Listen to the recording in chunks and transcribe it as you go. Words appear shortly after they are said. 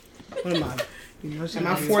What am I? You know Am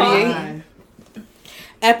I 48?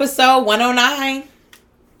 Episode 109.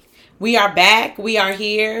 We are back. We are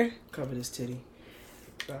here. Cover this titty.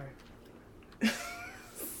 Sorry.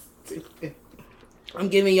 I'm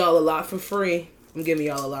giving y'all a lot for free.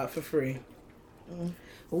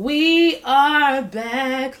 We are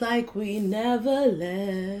back like we never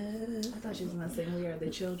left. I thought she was gonna sing "We Are the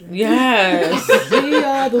Children." Yes. We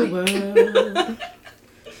are the world.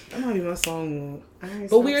 That might be my song.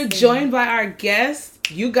 But we are joined by our guests.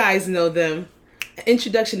 You guys know them. An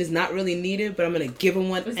introduction is not really needed, but I'm going to give them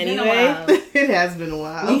one anyway. It has been a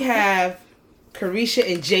while. We have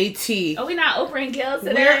Carisha and JT. Are we not Oprah and Gail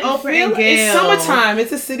today? We're Oprah and Gail. It's summertime.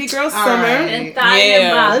 It's a city girl summer. Right. And thigh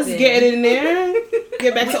Let's get it in there.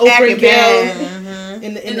 Get back to Oprah and Gail.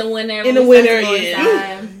 In the winter,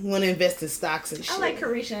 yeah. You want to invest in stocks and shit. I like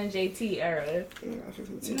Carisha and JT era.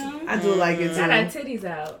 No? I do like it too. Got our titties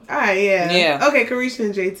out. All right, yeah. Yeah. Okay, Carisha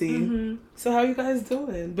and JT. Mm-hmm. So how you guys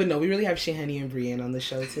doing? But no, we really have Shahani and Brienne on the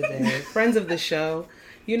show today. Friends of the show.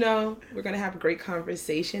 You know, we're going to have a great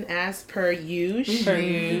conversation as per usual.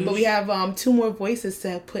 Mm-hmm. But we have 2 more voices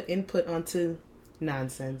to put input onto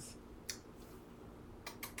nonsense.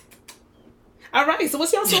 All right, so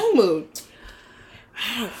what's your song mood?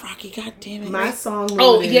 Oh, Rocky, goddamn it. My song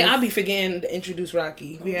mood is... I'll be forgetting to introduce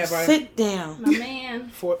Rocky. We have our Sit down. My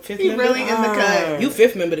man. 5th He member. really in the cut. You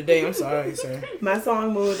 5th member today. I'm sorry, sir. My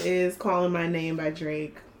song mood is Calling My Name by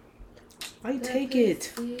Drake. Why you take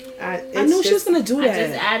it? I knew she was going to do I that.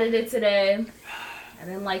 just added it today. I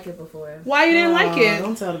didn't like it before. Why you didn't like it?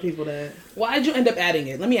 Don't tell the people that. Why did you end up adding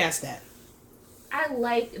it? Let me ask that. I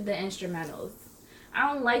like the instrumentals.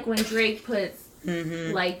 I don't like when Drake puts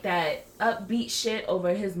like that upbeat shit over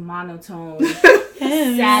his monotone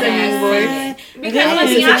sad ass voice. Because when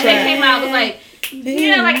Beyonce came out, it was like,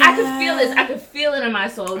 yeah, like I could feel this. I could feel it in my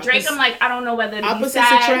soul. Drake, I'm like, I don't know whether to be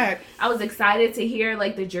sad. Attract. I was excited to hear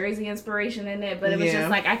like the Jersey inspiration in it, but it was just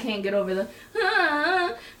like I can't get over the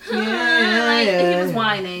like he was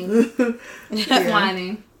whining. He was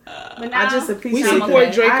whining. But now I just appreciate we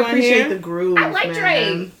support Drake I on appreciate here. the groove. I like man.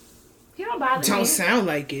 Drake. He don't bother me. Don't sound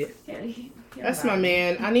like it. Yeah, he That's don't my bother me.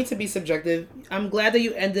 man. I need to be subjective. I'm glad that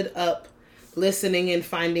you ended up listening and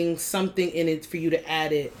finding something in it for you to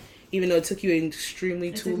add it, even though it took you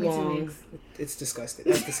extremely too took me 2 long. weeks. It's disgusting.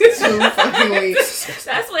 That's disgusting. 2 fucking weeks.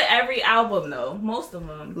 That's with every album though. Most of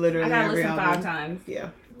them. Literally I gotta every listen album. 5 times. Yeah.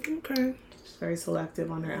 Okay. She's very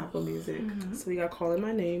selective on her Apple Music. So we got Calling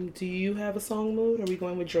My Name. Do you have a song mood? Are we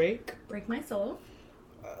going with Drake? Break My Soul.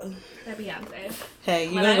 That Beyonce. Hey,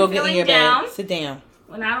 you're When going to I'm go get in feeling your down. bed. Sit down.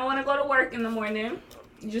 When I don't want to go to work in the morning,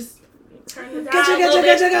 you just turn the dial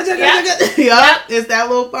Gotcha. Yep. It's that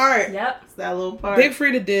little part. Yep. It's that little part. Big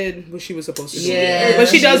Frida did what she was supposed to do. Yeah. But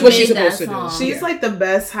she does She what she's made that supposed to do. song. She's Yeah. like the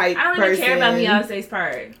best hype I don't person. even care about Beyonce's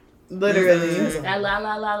part. Literally. That la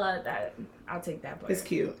la la la. That I'll take that part. It's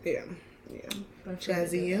cute. Yeah. But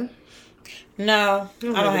Jazzy, you? No, I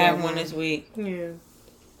don't don't have have one one. this week. Yeah.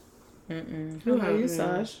 Who are you,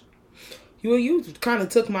 Sash? You kind of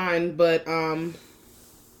took mine, but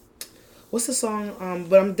what's the song?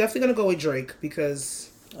 But I'm definitely gonna go with Drake because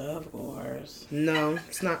Of course. no,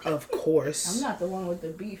 it's not. Of course, I'm not the one with the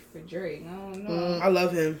beef for Drake. I don't know. I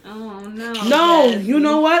love him. Oh no. No, Jazzy. you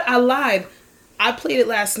know what? I lied. I played it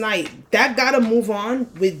last night. That Gotta Move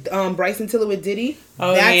On with Bryson Tiller with Diddy.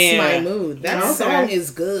 Oh, That's yeah. my mood. That Okay. song is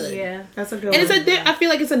good. Yeah. That's a good And one. I feel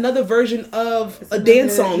like it's another version of It's a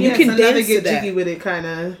dance another- song. yeah, You can it's another dance to get that. jiggy with it, kind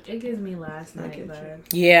of. It gives me last night get vibes.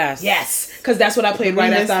 Yes. Yes, because that's what I played We right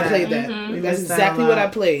missed after I that. played that. Mhm. We That's missed that exactly a what I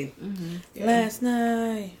lot. played. Last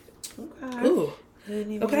night. Ooh.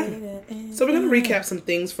 Okay. So we're gonna recap some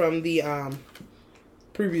things from the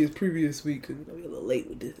previous week because we're a little late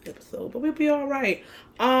with this episode, but we'll be all right.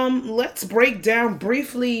 Let's break down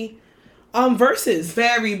briefly verses.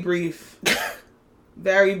 Very brief.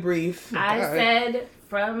 Very brief. I God. said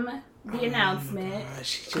from the announcement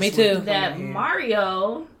Me too. that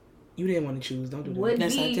Mario You didn't want to choose. Don't do that. would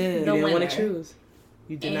Yes, I be did. You the didn't winner. want to choose.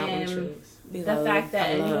 You did not want to And choose. The fact that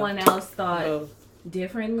anyone else thought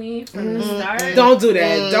differently from the start. Don't do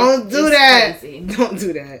that. Don't do is that. crazy. Don't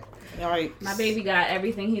do that. All right. My baby got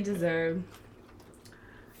everything he deserved.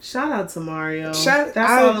 Shout out to Mario. Shout-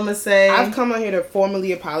 That's all I'm gonna say. I've come out here to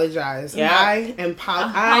formally apologize. Yeah. I am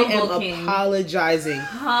humble king. apologizing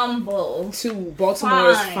Humble. to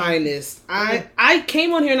Baltimore's Fine. finest. I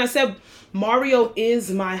came on here and I said Mario is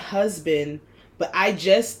my husband, but I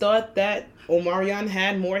just thought that Omarion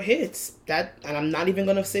had more hits. And I'm not even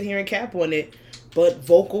gonna sit here and cap on it, but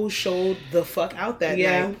vocals showed the fuck out that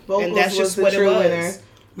night. vocals And that's was just the what it true was. winner.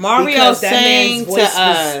 Mario Because that sang man's to voice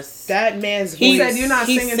us. That man's voice. He said you're not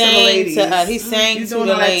He singing to the sang ladies. to us. He sang You to doing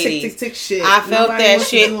the all that ladies. tick tick tick shit. I felt Nobody that wants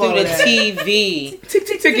to shit do through all the that. TV. Tick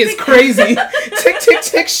tick tick is crazy. Tick tick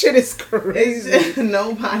tick shit is crazy.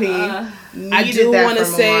 Nobody needed I do that want to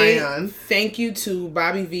from say Omarion. thank you to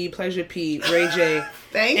Bobby V, Pleasure P, Ray J,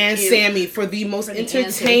 Thank and you. Sammy for the most For the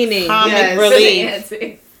entertaining. Comic Yes.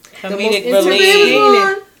 relief. Comedic most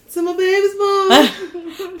relief. So my baby's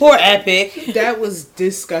born. Poor Epic. That was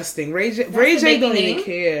disgusting. Ray J don't baby even name?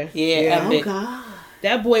 care. Yeah, Oh Epic. God.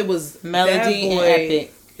 That boy was Melody that and boy,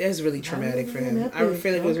 Epic. That's really traumatic for him. Epic. I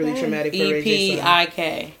feel like it was really Okay. traumatic for Ray J. son.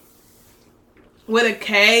 EPIK. With a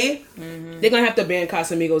K. They're gonna have to ban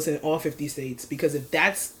Casamigos in all 50 states because if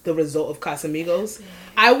that's the result of Casamigos,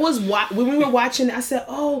 I was when we were watching, I said,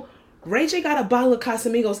 "Oh, Ray J got a bottle of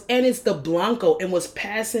Casamigos and it's the Blanco and was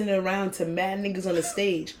passing it around to mad niggas on the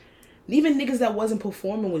stage. Even niggas that wasn't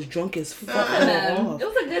performing was drunk as fuck. It off.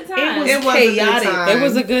 was a good time. It was a good chaotic. time. It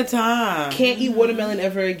was a good time. Can't eat watermelon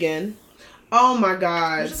ever again. Oh my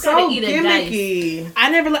God. just So gotta eat a gimmicky. I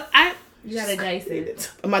never. You gotta dice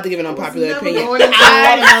it. I'm about to give an unpopular Never opinion. going into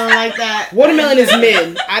watermelon like that. Watermelon is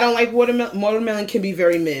mid. I don't like watermelon. Watermelon can be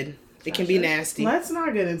very mid. It can be nasty. Let's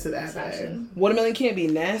not get into that. Babe. Watermelon can't be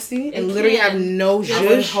nasty and It literally can. have no I would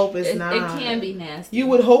zhuzh. hope it's It not. can be nasty. You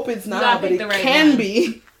would hope it's gotta not, but pick it the right can one.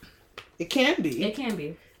 be. It can be. It can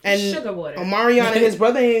be. And Sugar water. Omarion and his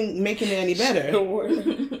brother ain't making it any better.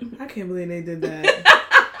 I can't believe they did that.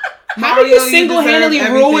 How do you single-handedly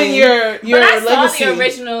deserve ruin everything. your But I legacy? saw the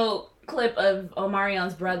original clip of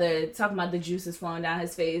Omarion's brother talking about the juices flowing down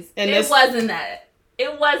his face. And it this- wasn't that.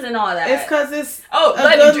 It wasn't all that. It's because it's a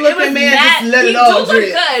good-looking man just let it all do drip.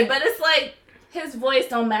 look good, but it's like his voice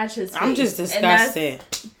don't match his face. I'm just And that's-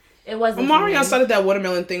 disgusted. It wasn't. for Omarion me. started that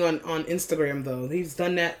watermelon thing on Instagram though. He's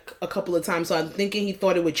done that a couple of times, so I'm thinking he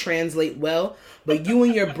thought it would translate well. But you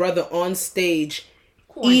and your brother on stage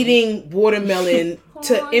Corny. eating watermelon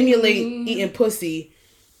to Corny. emulate eating pussy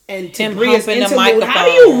and to Him Bria's humping the interlude. How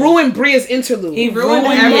do microphone. you ruin Bria's interlude? He ruined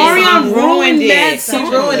ruined every it. Omarion He ruined that it. song.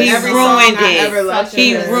 He ruined He every ruined song I it. ever loved.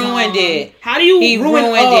 He him. ruined it. How do you He ruin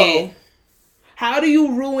ruined O? it. How do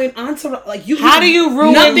you ruin Entourage? Like you? How do you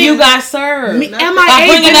ruin nothing- You Got Served? Me, By MIA By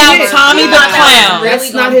bringing did out it. Tommy You the thought that was Clown. really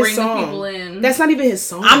That's not gonna his bring the song. people in. That's not even his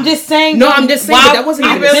song. I'm just saying. No, I'm just saying, why- but that wasn't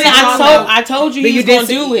I even his really- song. I told you But he was did gonna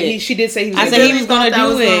say- do it. She did say he was I gonna said do he it. was gonna thought that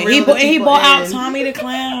do was gonna it. reel the He people brought out in. Tommy the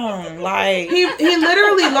Clown. Like He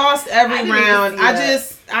literally lost every I didn't round. even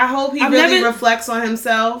see I hope he I've really never- reflects on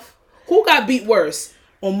himself. Who got beat worse,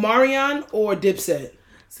 Omarion or Dipset?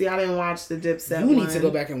 See, I didn't watch the Dipset You one. need to go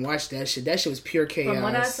back and watch that shit. That shit was pure chaos. From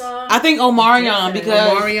what I saw, I think Omarion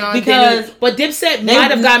Omarion because didn't- but Dipset they-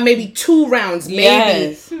 might have got maybe 2 rounds, maybe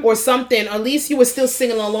Yes. or something. At least you were still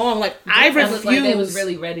singing along. Like I it refuse. looked like they was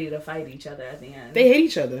really ready to fight each other at the end. They hate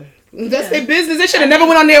each other. That's their business. They should have never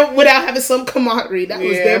went on there without having some camaraderie. That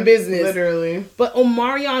was their business. Literally. But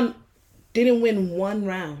Omarion didn't win 1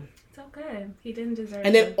 round. It's okay. He didn't deserve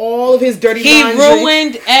And then it. all of his dirty he laundry.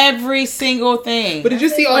 ruined every single thing. But did you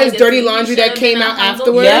see His all his dirty legacy. laundry He that should've came been out a humble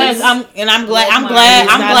afterwards? Yes, I'm glad. I'm He's glad.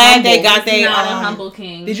 not I'm glad they humble. got He's they. not a humble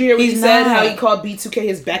king. Did you hear what he He's said? not. How he called B2K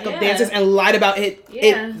his backup Yeah. dancers and lied about it,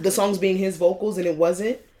 Yeah. the songs being his vocals and it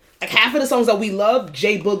wasn't. Like half of the songs that we love,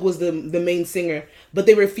 J Boog was the main singer, but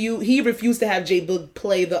he refused to have J Boog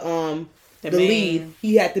play the main. lead.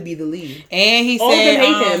 He had to be the lead. And he All said of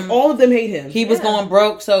them hate him. All of them hate him. he was going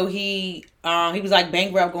broke, so he was like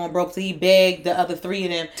bankrupt, going broke, so he begged the other 3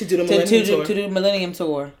 of them To do the Millennium Tour. to do the Millennium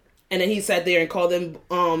Tour. And then he sat there and called them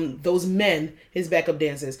those men his backup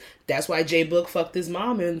dancers. That's why J Boog fucked his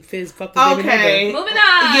mom and Fizz fucked his baby Okay. mother. Moving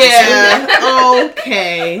on. Yeah.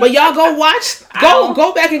 Okay. But y'all go watch,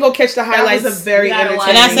 go back and go catch the That highlights. was a very You gotta watch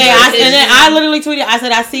entertaining. And it. and then I literally tweeted. I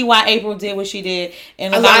said I see why April did what she did,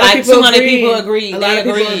 and A about lot of like people 200 agreed. people agreed. A They lot of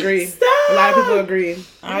people agreed. agreed. Stop. A lot of people agreed.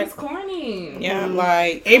 It's corny. Yeah,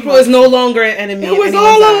 like April is no longer an enemy. it was in all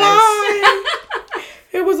anyone's a eyes. lie.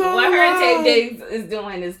 It was all What a her and Tape lie. Diggs is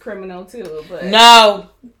doing is criminal too. But No,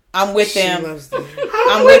 I'm with She them. loves them.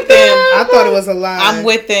 I'm with them. I thought it was a lie. I'm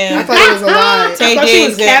with I them. thought it was a lie. Tay I thought she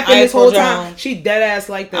was Diggs and capping this April whole time. Jones. She dead ass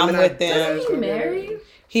like them. I'm and with I- them. Isn't he married?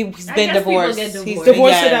 He's I been guess people divorced. get He's divorced.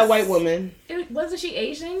 Divorced to yes. that white woman. Wasn't she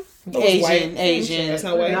Asian? was white. Asian. That's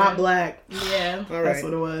not white. Not black. Yeah. All That's right.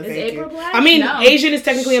 what it was. Is Thank April you. black? I mean, No. Asian is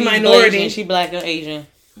technically a She's minority. Blasian. She black and Asian.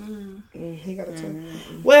 He got a tongue.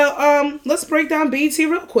 Well, let's break down BET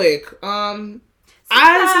real quick. I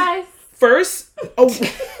Surprise. first,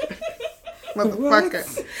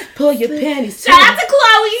 motherfucker, pull your panties. Shout out to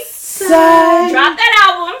Chloe. Drop that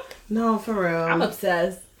album. No, for real. I'm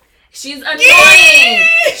obsessed. She's annoying.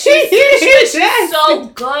 She's so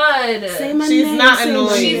good. She's not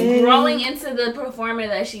annoying. She's growing into the performer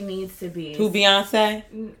that she needs to be. Who, Beyonce?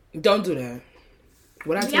 Don't do that.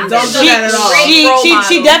 What I tell you, don't do that at all.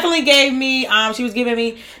 She definitely gave me. She was giving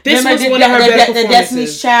me. This was one of her better the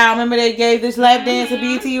Destiny's Child. Remember they gave this lap dance at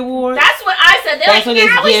BET Awards. That's what I said. They're That's what that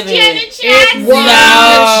it's was giving. Janet Jackson.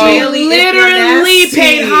 She literally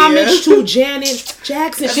paid homage to Janet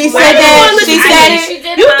Jackson. She said that. She said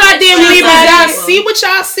it. You goddamn Libras, y'all see what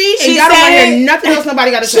y'all see, and y'all don't want to hear nothing else nobody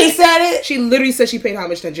got to say. She said it. She literally said she paid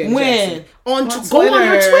homage to Janet Jackson. When? Go on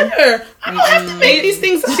her Twitter. I don't have to make these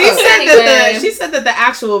things up. She said that the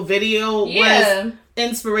actual video was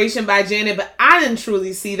inspiration by Janet, but I didn't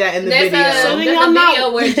truly see that in the video. There's a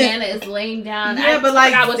video where Janet is laying down. But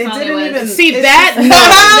like, it didn't even see that.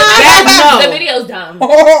 No, the video's dumb.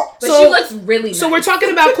 But she looks really nice. So we're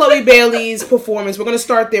talking about Chloe Bailey's performance. We're gonna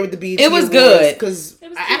start there with the BET. It was Awards, good because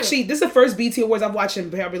actually this is the first BET Awards I've watched in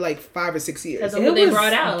probably like 5 or 6 years. That's what they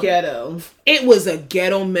brought out. Ghetto. It was a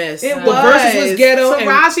ghetto mess. It The verses was ghetto.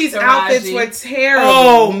 Taraji's outfits were terrible.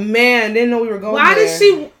 Oh man, didn't know we were going.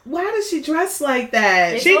 Why did she dress like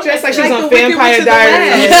that? She dressed like she was on the Wicked Vampire Witch of the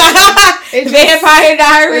Diaries. Vampire It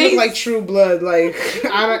Diaries. looked like True Blood. Like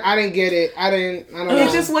I didn't get it. I don't know.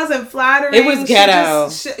 It just wasn't flattering. It was ghetto.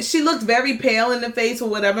 She looked very pale in the face with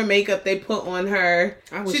whatever makeup they put on her.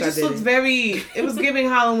 I She just looked very. It was giving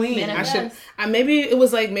Halloween. Maybe it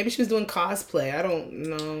was like maybe she was doing cosplay. I don't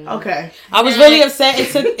know. Okay. I was really upset.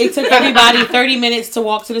 It took everybody 30 minutes to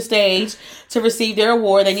walk to the stage to receive their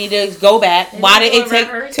award. They need to go back. Why did it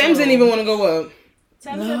take? Thames didn't even want to go up.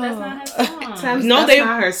 Thames said that's not her song. That's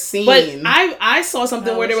not her scene. But I saw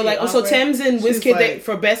something where they were like, so Thames and Wizkid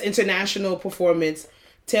for best international performance.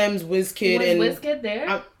 Thames, Wizkid, was Wizkid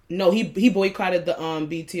there? No, he boycotted the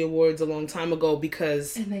BET Awards a long time ago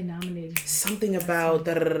because and they nominated him. Something about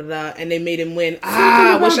and they made him win.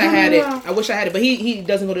 I wish I had it. But he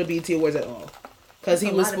doesn't go to the BET Awards at all because he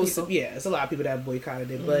was supposed to. Yeah, it's a lot of people that boycotted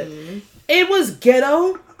it, but it was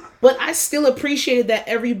ghetto. But I still appreciated that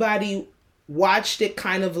everybody watched it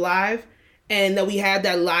kind of live. And that we had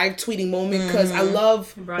that live tweeting moment because I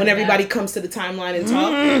love when everybody comes to the timeline and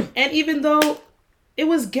talk. And even though it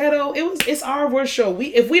was ghetto, it's our worst show.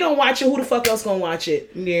 If we don't watch it, who the fuck else gonna watch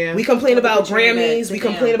it? Yeah. We complain about Grammys. We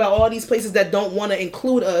complain about all these places that don't want to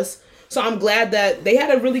include us. So I'm glad that they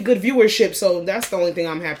had a really good viewership. So that's the only thing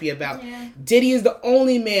I'm happy about. Yeah. Diddy is the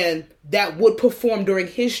only man that would perform during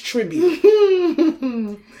his tribute.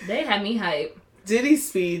 They had me hype. Diddy's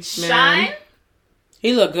speech, man. Shine.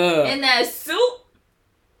 He looked good in that suit.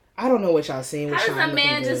 I don't know what y'all seen. How does a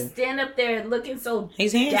man just stand up there looking so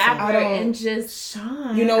He's dapper and just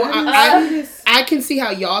shine? You know, I can see how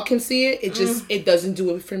y'all can see it. It just it doesn't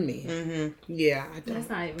do it for me. Yeah, I don't. That's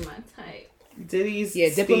not even my type. Diddy's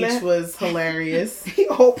speech was hilarious. He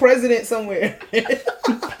a whole president somewhere.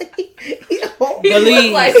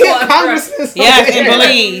 Believe. Like congressman. Yes, and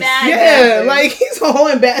Believe. Yeah, like he's a whole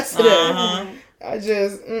ambassador. I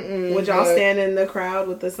just would y'all stand in the crowd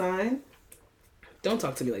with the sign? Don't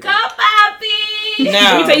talk to me like that. Go, Papi! No.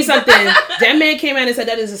 Let me tell you something. That man came out and said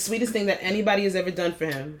that is the sweetest thing that anybody has ever done for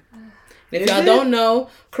him. And if y'all don't know,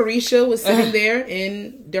 Carisha was sitting there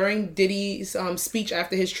during Diddy's speech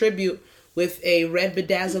after his tribute with a red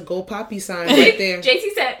bedazzled Go Papi sign right there.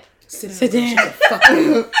 JT said, sit down. Fuck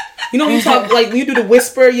down. You know when you talk like when you do the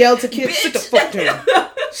whisper yell to kids, sit the fuck down.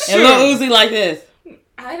 And Lil Uzi like this.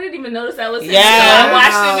 I didn't even notice that was him. Yeah. I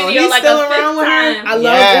watched the video He's like still a around with time. her. I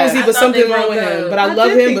love Uzi, but something's wrong with him. But I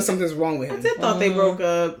love him, but something's wrong with him. I did thought they broke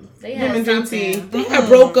up. They had something. They had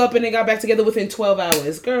broke up and they got back together within 12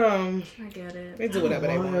 hours. Girl. I get it. They do whatever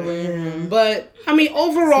they want. But, I mean,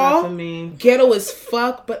 overall, ghetto as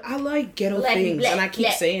fuck, but I like ghetto things. And I keep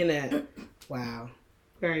saying that. Wow.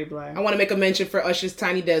 Very black. I want to make a mention for Usher's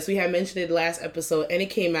Tiny Desk. We had mentioned it last episode, and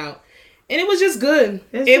it came out. And it was just good.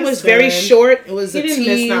 It was very short. It was a tease. He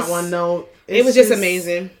didn't miss not one note. It was just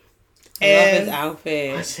amazing. I love his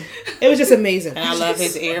outfit. It was just amazing. And I love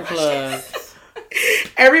his earplugs.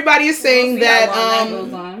 Everybody is saying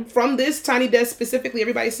that from this Tiny Desk specifically,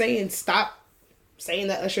 everybody's saying stop saying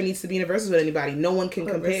that Usher needs to be in a versus with anybody. No one can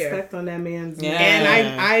compare. Respect on that man's name.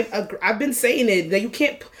 And I've been saying it that you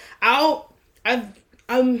can't. I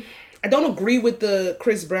don't agree with the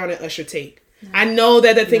Chris Brown and Usher take. I know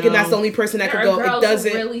that they're thinking that's the only person that could go. It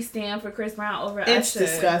doesn't really stand for Chris Brown over Usher. It's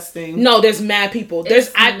disgusting. No, there's mad people.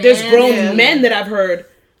 There's grown men that I've heard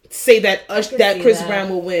say that Chris Brown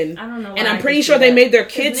will win. I don't know. And I'm pretty sure they made their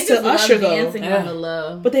kids to Usher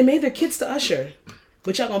though. But they made their kids to Usher.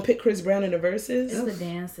 But y'all gonna pick Chris Brown in the verses? It's the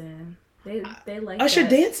dancing. They like Usher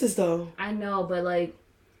that. dances though. I know, but like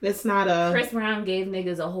It's not a... Chris Brown gave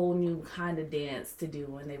niggas a whole new kind of dance to do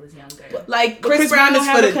when they was younger. Like, Chris Brown is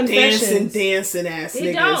for the dancing ass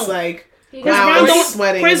niggas. Don't. Like,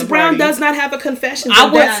 Chris Brown does not have a confession.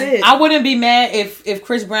 That's it. I wouldn't be mad if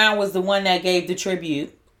Chris Brown was the one that gave the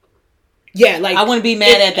tribute. Yeah, like I wouldn't be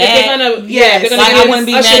mad at that. I wouldn't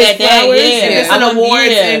be mad at that. Yeah, it's an award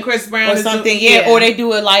and Chris Brown or something. Or they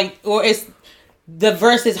do it like, or it's the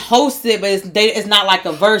verse is hosted, but it's not like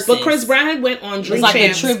a verse. But Chris Brown went on Drink Champs.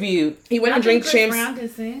 It's like a tribute. He went on Drink Champs. Chris Brown can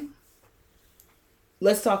sing.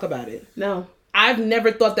 Let's talk about it. No. I've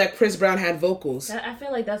never thought that Chris Brown had vocals. I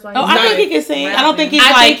feel like that's why. I think he can sing. Rapping. I don't think he's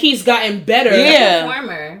I think he's gotten better. Yeah.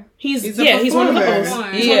 Performer. He's one of those.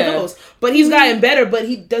 He's one of those. But he's gotten better. But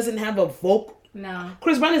he doesn't have a vocal. No.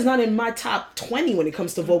 Chris Brown is not in my top 20 when it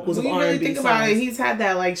comes to vocals of R&B. Really think about it, he's had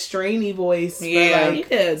that like strainy voice.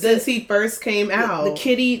 Since he first came out, the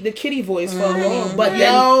kitty voice for a long. But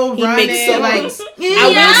then he makes songs.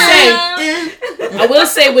 I will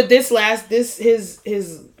say with his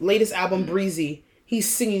latest album Breezy, he's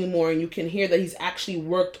singing more and you can hear that he's actually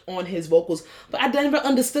worked on his vocals. But I never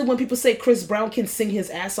understood when people say Chris Brown can sing his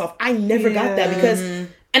ass off. I never got that because, and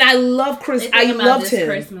I love Chris. I loved him.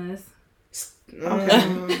 Christmas.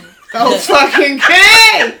 Okay. Oh fucking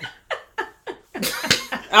Kay!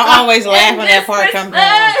 I always laugh when that part comes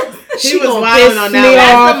on. She was wilding on that.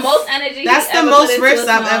 That's the most energy. That's the most riffs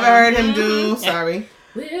I've ever heard him do. Sorry.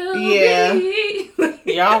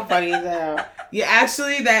 Y'all funny as hell. Yeah,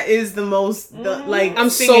 actually, that is the most like. I'm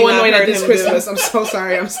so annoyed at this Christmas. I'm so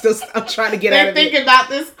sorry. I'm trying to get out of it. Thinking about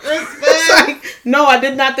this Christmas. Like, no, I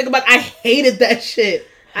did not think about. I hated that shit.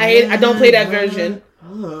 I don't play that version.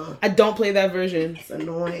 I don't play that version. It's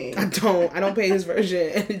annoying. I don't play his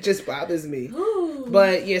version, and it just bothers me. Ooh.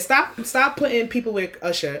 But yeah, stop putting people with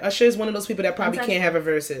Usher. Usher is one of those people that probably can't have a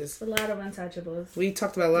verses. A lot of untouchables. We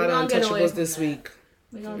talked about a lot of untouchables this week.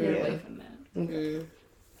 We're gonna get away from that. Mm-hmm.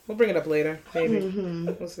 We'll bring it up later, maybe.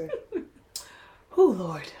 We'll see. Oh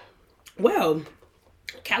Lord. Well,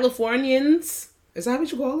 Californians, is that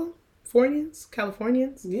what you call them?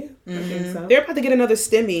 Californians? Yeah, I think so. They're about to get another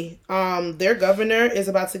stimmy. Their governor is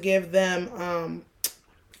about to give them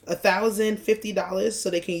 $1,050 so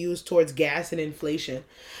they can use towards gas and inflation.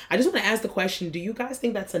 I just want to ask the question, do you guys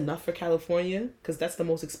think that's enough for California? Because that's the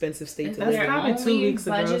most expensive state to live in. They're probably 2 weeks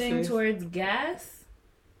budgeting towards gas?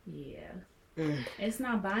 Yeah. It's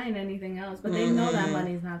not buying anything else, but they know that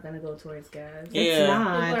money's not going to go towards gas. It's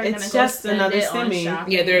not. It's just another stimmy.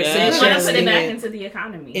 Yeah, they're essentially want to put it back into the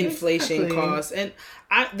economy. Inflation costs. And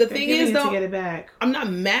the thing is, though, to get it back. I'm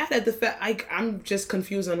not mad at the fact. I'm just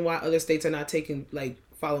confused on why other states are not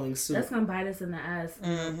following suit. That's going to bite us in the ass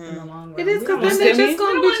in the long run. It is, because they're just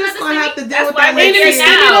going to have to deal with that next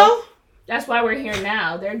year. That's why we're here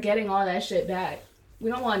now. They're getting all that shit back. We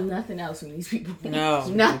don't want nothing else from these people. No.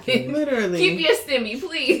 Nothing. Literally. Keep your stimmy,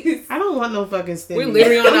 please. I don't want no fucking stimmy. We're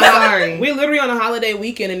literally on a holiday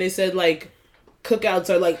weekend and they said like cookouts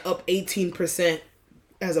are like up 18%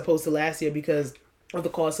 as opposed to last year because of the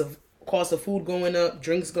cost of food going up,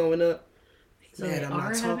 drinks going up. So man, I'm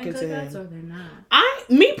not talking to him. Or they're not?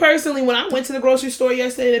 Me personally, when I went to the grocery store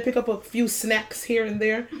yesterday to pick up a few snacks here and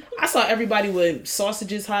there, I saw everybody with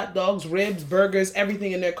sausages, hot dogs, ribs, burgers,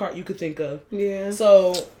 everything in their cart you could think of. Yeah.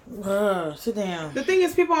 So, sit down. The thing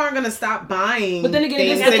is, people aren't going to stop buying. But then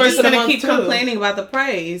again, they're just going to keep complaining about the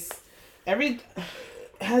price. They're about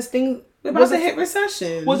to hit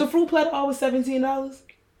recession. Was a fruit platter always $17?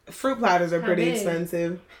 Fruit platters are pretty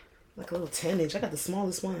expensive. Like a little 10-inch. I got the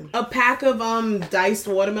smallest one. A pack of diced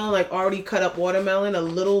watermelon, like already cut up watermelon, a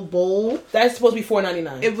little bowl. That's supposed to be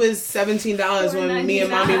 $4.99. It was $17 when me and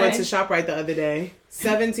mommy went to ShopRite the other day.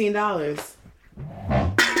 $17.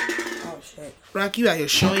 Oh shit! Rock, you out here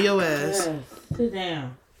showing your ass. Yes. Sit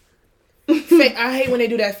down. Fake. I hate when they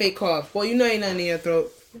do that fake cough. Boy, you know ain't nothing in your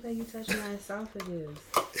throat. I bet you touching my esophagus.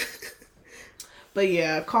 But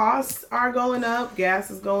yeah, costs are going up.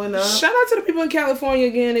 Gas is going up. Shout out to the people in California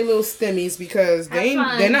getting their little stimmies because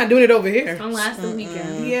they're not doing it over here. It's gonna last the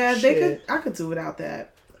weekend. Yeah, I could do without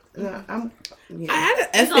that. I had an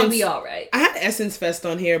It's gonna be all right. I had Essence Fest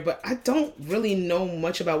on here, but I don't really know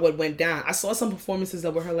much about what went down. I saw some performances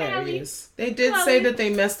that were hilarious. They did say that they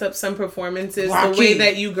messed up some performances. The way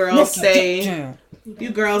that you girls say that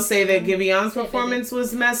Givion's performance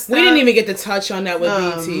was messed up. We didn't even get to touch on that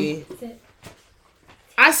with BT.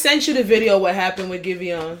 I sent you the video what happened with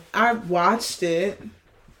Giveon. I watched it.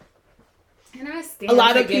 And I stand a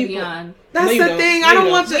lot of people. Giveon. That's the thing. I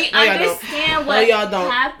don't want to. We understand what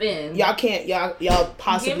happened. Y'all can't. Y'all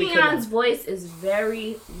possibly. Givion's voice is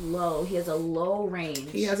very low. He has a low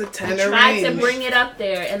range. He has a tenor range. range. Tried to bring it up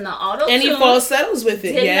there, and the auto and he falsettos with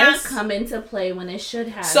it. Did not come into play when it should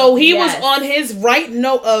have. So he was on his right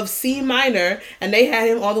note of C minor, and they had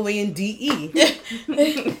him all the way in D E.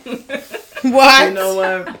 What? You know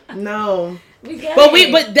what? No.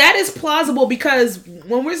 But that is plausible because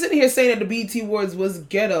when we're sitting here saying that the BET Awards was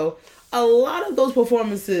ghetto, a lot of those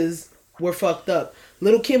performances were fucked up.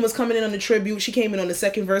 Little Kim was coming in on the tribute. She came in on the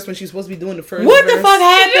second verse when she was supposed to be doing the first What verse. the fuck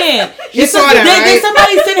happened? You saw that, right? Did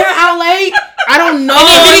somebody send her out late? I don't know.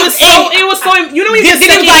 It was so you know, he was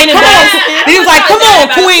like, come on. He was like, come on,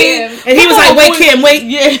 queen. And he was like, wait, Kim, wait.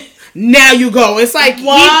 Yeah. Now you go. It's like he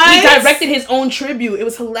directed his own tribute. It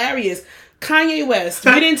was hilarious. Kanye West,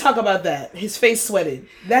 we didn't talk about that. His face sweated.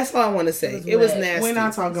 That's all I want to say. It was nasty. We're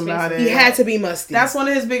not talking about it. He had to be musty. That's one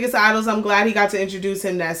of his biggest idols. I'm glad he got to introduce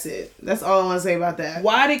him. That's it. That's all I want to say about that.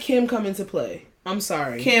 Why did Kim come into play? I'm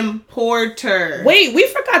sorry. Kim Porter. Wait, we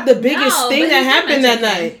forgot the biggest thing that happened that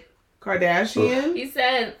night. Kardashian? He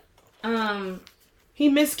said, he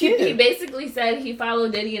missed Kim. He basically said he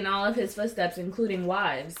followed Diddy in all of his footsteps, including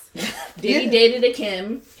wives. Diddy dated a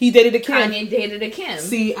Kim. He dated a Kim. Kanye dated a Kim.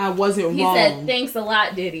 See, I wasn't wrong. He said, thanks a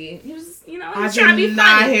lot, Diddy. He was, you know, I trying to be did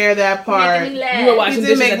not funny. hear that part. You were watching. He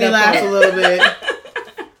did make me laugh a little bit.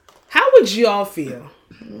 How would y'all feel?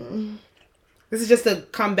 This is just a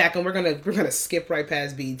comeback, and we're gonna skip right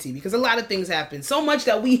past BET because a lot of things happened. So much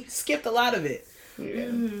that we skipped a lot of it. Yeah.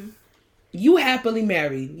 Mm-hmm. You happily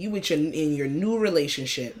married. You in your new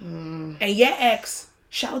relationship, and your ex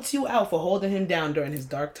shouts you out for holding him down during his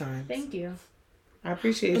dark times. Thank you. I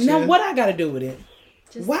appreciate you. Now, what I got to do with it?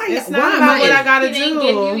 Why am I gotta do?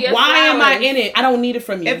 Why am I in it? I don't need it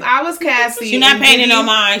from you. If I was Cassie, she's not paying no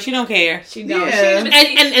mind. She don't care. She don't. Yeah.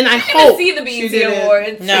 And I hope see the BET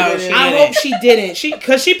Awards. No, I hope she didn't.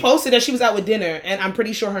 Because she posted that she was out with dinner, and I'm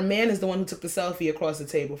pretty sure her man is the one who took the selfie across the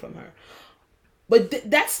table from her. But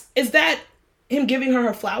is that him giving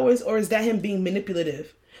her flowers, or is that him being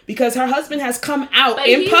manipulative? Because her husband has come out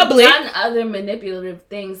in public. He's done other manipulative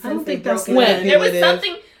things since they broke up. When There was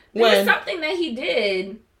something that he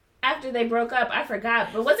did after they broke up. I forgot,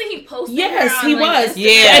 but wasn't he posting? Yes, her on, he like, was. Instagram?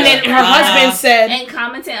 Yeah, and then her husband said, and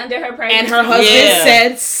commented under her pregnancy. and her husband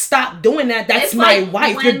said, "Stop doing that. That's it's my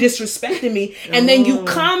wife. You're disrespecting me." And then you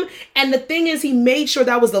come, and the thing is, he made sure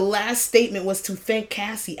that was the last statement was to thank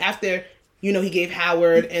Cassie after he gave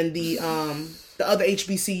Howard and the other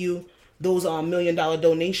HBCU those $1 million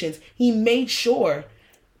donations. He made sure.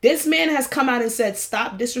 This man has come out and said,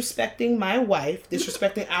 stop disrespecting my wife,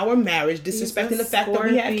 disrespecting our marriage, disrespecting the fact that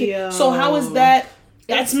we have kids. So how is that?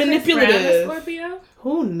 That's manipulative. Scorpio?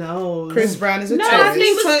 Who knows? Chris Brown is a Taurus. I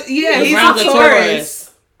think he's Brown's a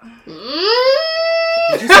Taurus.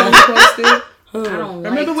 Did you say he posted? I don't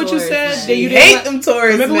remember what Taurus, you said? man. That you hate them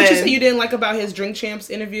Taurus. Remember what you said you didn't like about his Drink Champs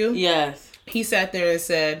interview? Yes. He sat there and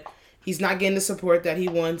said he's not getting the support that he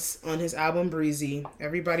wants on his album Breezy.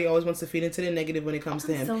 Everybody always wants to feed into the negative when it comes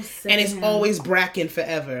to him. So and it's always Bracken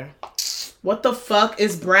forever. What the fuck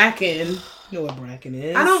is Bracken? You know what Bracken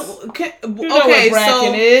is? I don't. Okay, what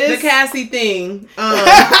Bracken is? The Cassie thing.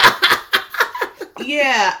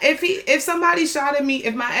 Yeah, if somebody shouted me,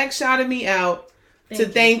 if my ex shouted me out to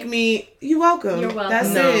thank me, you're welcome. You're welcome.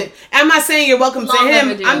 That's it. I'm not saying you're welcome to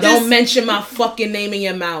him. Don't mention my fucking name in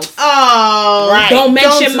your mouth. Oh, right. Don't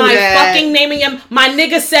mention my fucking name in your. My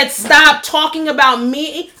nigga said stop talking about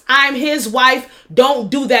me. I'm his wife.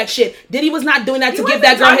 Don't do that shit. Diddy was not doing that to give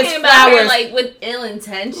that girl his flowers. Like with ill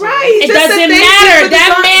intention. Right. It doesn't matter.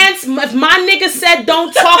 That man's. If my nigga said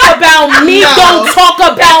don't talk about me, don't talk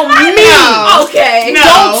about me. No. Okay. No.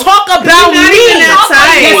 Don't talk about me. Yes,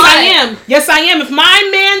 I am. Yes, I am. If my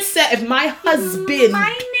man said, if my husband,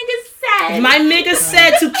 my nigga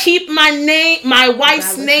said to keep my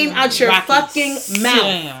wife's name out your fucking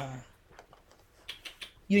mouth.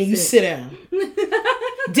 You sit down.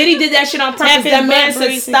 Diddy did that shit on purpose. That man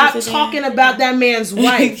said, stop talking about that man's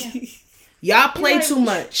wife. Y'all play too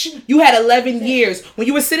much. You had 11 years. When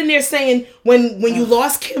you were sitting there saying, when you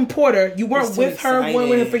lost Kim Porter, you weren't with her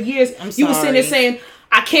for years. You were sitting there saying,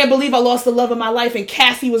 I can't believe I lost the love of my life and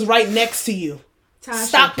Cassie was right next to you. Tasha,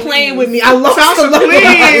 stop playing with me. I lost the love of my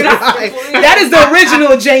life. That is the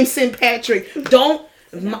original Jameson Patrick. Don't.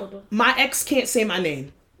 My ex can't say my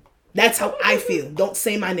name. That's how I feel. Don't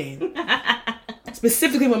say my name.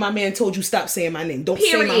 Specifically when my man told you stop saying my name. Don't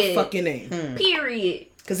say my fucking name. Period.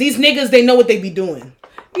 Because these niggas, they know what they be doing.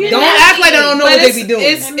 Don't act like I don't know what they be doing.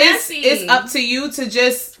 It's up to you to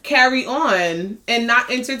just carry on and not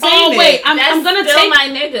entertain it. Oh wait, I'm gonna take my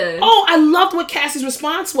nigga. Oh, I loved what Cassie's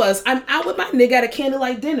response was. I'm out with my nigga at a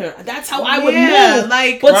candlelight dinner. That's how I would move.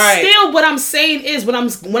 Like, but still, what I'm saying is, when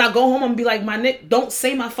I go home, I'm gonna be like, my nigga, don't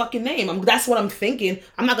say my fucking name. That's what I'm thinking.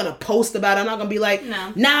 I'm not gonna post about it. I'm not gonna be like,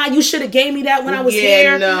 nah, you should have gave me that when I was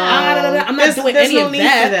here. No. I'm not doing any of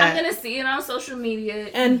that. I'm gonna see it on social media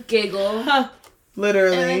and giggle.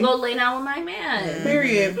 Literally. And then go lay down with my man.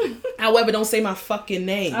 Period. However, don't say my fucking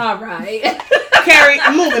name. All right. Carrie,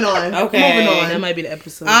 moving on. Okay. Moving on. That might be the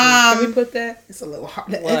episode. Can we put that? It's a little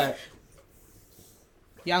hard. What?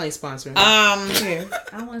 Y'all ain't sponsoring.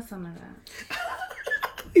 I want some of that.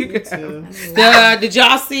 You too. Did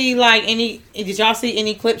y'all see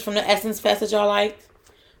any clips from the Essence Fest that y'all liked?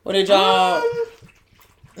 Or did y'all...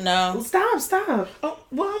 No. Stop. Oh,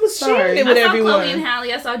 well, I was sharing it with everyone. I saw Chloe and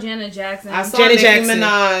Halle. I saw Janet Jackson. I saw Nicki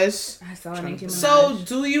Minaj. I saw Nicki Minaj. So,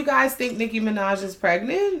 do you guys think Nicki Minaj is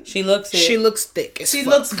pregnant? She looks it. She looks thick. She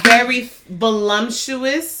looks very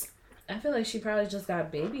voluptuous. I feel like she probably just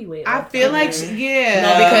got baby weight. I feel like, No,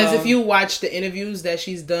 because if you watch the interviews that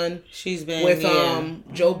she's done, she's been with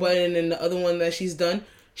Joe Budden and the other one that she's done,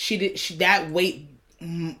 that weight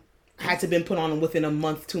had to been put on within a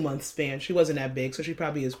month, 2 month span. She wasn't that big, so she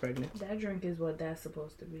probably is pregnant. That drink is what that's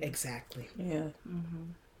supposed to be. Exactly. Yeah.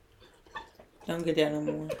 Don't get that no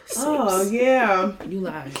more. Oh yeah, you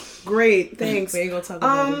lied. Great, thanks. We ain't gonna talk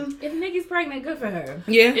about it. If Nicki's pregnant, good for her.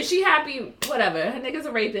 Yeah. If she happy, whatever. Her nigga's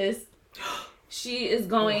a rapist. She is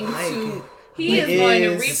going to. He is going to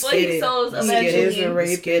reap what he sows eventually. He is a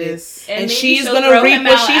rapist, and she's gonna reap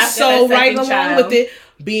what she sowed right along with it.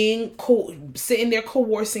 Being sitting there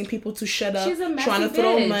coercing people to shut up, trying to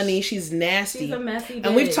throw money. She's nasty. She's a messy bitch.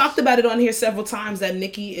 And we've talked about it on here several times that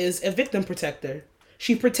Nicki is a victim protector.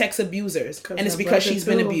 She protects abusers, and it's because she's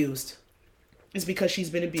been abused. It's because she's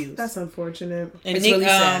been abused. That's unfortunate.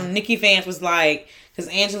 And Nicki fans was like, because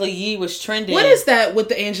Angela Yee was trending. What is that with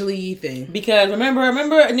the Angela Yee thing? Because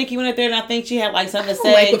remember Nicki went up there and I think she had like something to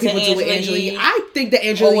say to Angela Yee. I think that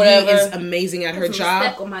Angela Yee is amazing at her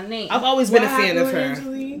job. I've always been a fan of her.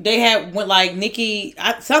 They had Nicki.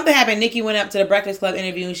 Something happened. Nicki went up to the Breakfast Club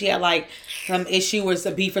interview and she had like some issue with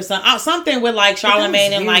a beef or something with like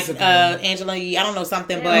Charlamagne and like Angela Yee. I don't know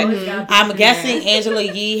something, but I'm guessing Angela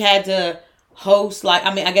Yee had to host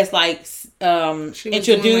introduce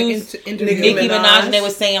Nicki Minaj, and they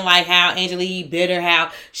were saying like how Angela Yee bit her,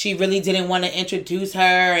 how she really didn't want to introduce her,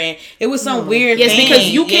 and it was some weird thing. Yes,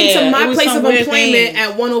 because you came to my place of employment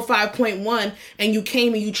at 105.1 and you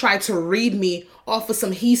came and you tried to read me off of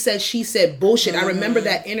some he said she said bullshit. I remember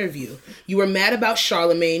that interview. You were mad about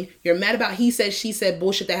Charlamagne. You're mad about he said she said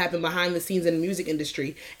bullshit that happened behind the scenes in the music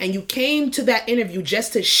industry, and you came to that interview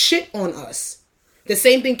just to shit on us. The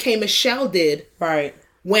same thing K. Michelle did. Right.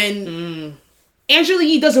 When Angela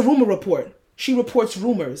Yee does a rumor report. She reports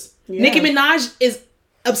rumors. Yeah. Nicki Minaj is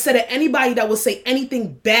upset at anybody that will say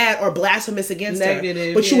anything bad or blasphemous against her.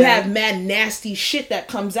 But you have mad nasty shit that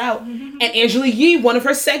comes out. And Angela Yee, one of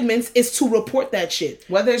her segments is to report that shit.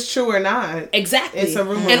 Whether it's true or not. Exactly. It's a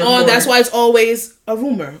rumor and that's why it's always a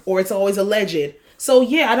rumor or it's always alleged. So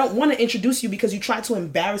yeah, I don't want to introduce you because you tried to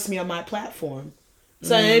embarrass me on my platform.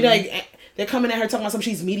 So they're coming at her talking about something.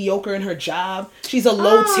 She's mediocre in her job. She's a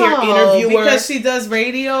low tier interviewer because she does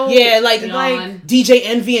radio. Yeah, like DJ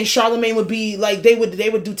Envy and Charlamagne would be like they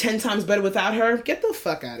would do 10 times better without her. Get the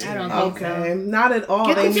fuck out of here. I don't think so. Not at all.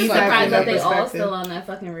 I'm surprised that they all still on that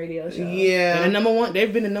fucking radio show. Yeah, and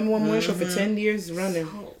they've been the number one morning show for 10 years running.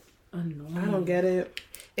 So annoying. I don't get it.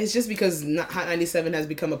 It's just because Hot 97 has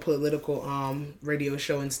become a political radio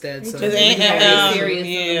show instead. So it's very serious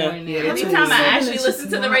in the morning. Every time I actually listen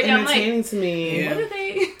to the radio, I'm like, to me. What are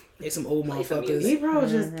they? They're some old motherfuckers. He probably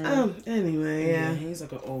just anyway. Yeah, he's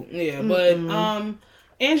like an old but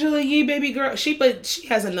Angela Yee, baby girl, she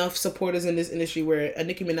has enough supporters in this industry where a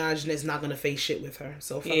Nicki Minaj is not gonna face shit with her.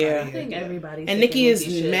 So fuck out of here. I think everybody. And Nicki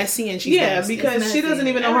is messy and she's nasty. Because she doesn't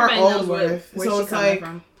even know her own worth. So it's like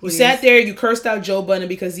you sat there, you cursed out Joe Budden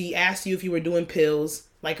because he asked you if you were doing pills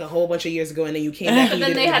like a whole bunch of years ago, and then you came back. But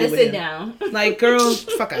then they had to sit down. Like, girl,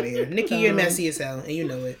 fuck out of here, Nicki. You're messy as hell, and you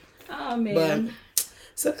know it. Oh man. But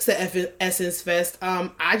so that's the Essence Fest.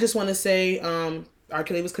 I just want to say, R.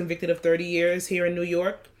 Kelly was convicted of 30 years here in New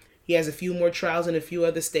York. He has a few more trials in a few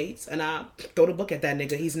other states, and I throw the book at that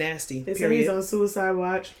nigga. He's nasty. They said he's on suicide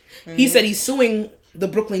watch. He said he's suing the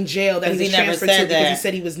Brooklyn jail that he's transferred to because he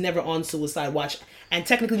said he was never on suicide watch. And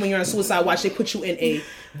technically, when you're on suicide watch, they put you in a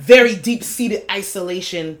very deep-seated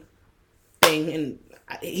isolation thing. And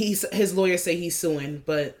his lawyers say he's suing,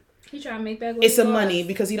 but He trying to make back. It's some money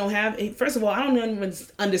because he don't have. First of all, I don't even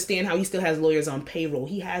understand how he still has lawyers on payroll.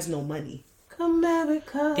 He has no money.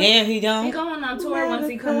 America. Damn, he don't. He going on tour once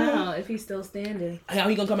he come out if he's still standing. How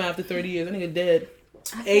he gonna come out after 30 years? That nigga dead.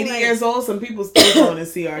 80 years old. Some people still going to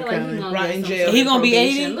see R. Kelly. Right in jail. He gonna be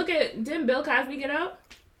 80. Look at, didn't Bill Cosby get out?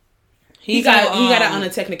 He got out on a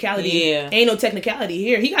technicality. Yeah. Ain't no technicality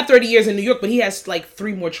here. He got 30 years in New York, but he has like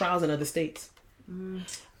 3 more trials in other states.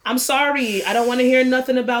 I'm sorry. I don't want to hear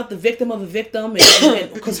nothing about the victim of a victim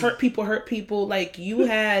because hurt people. Like, you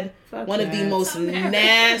had one of the most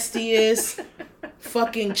nastiest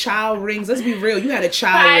fucking child rings. Let's be real. You had a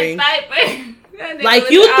child ring. Like,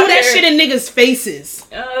 you threw that shit in niggas' faces.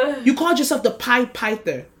 You called yourself the Pied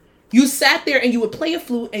Piper. You sat there and you would play a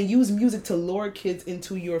flute and use music to lure kids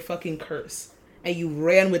into your fucking curse. And you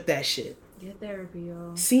ran with that shit. Get therapy,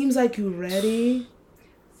 y'all. Seems like you ready.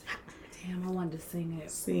 Damn, I wanted to sing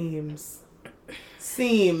it.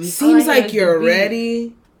 Seems like you're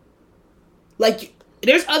ready. Like,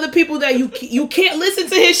 there's other people that you can't listen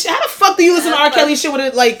to his shit. How the fuck do you listen to R. Kelly shit with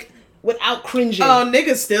it, like, without cringing? Oh,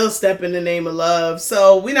 niggas still step in the name of love.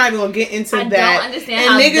 So we're not even gonna get into that. I don't understand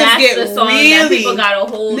how that's the song that people got a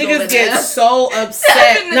hold of. Niggas get so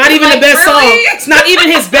upset. Not even the best song. It's not even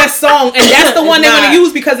his best song, and that's the one they're gonna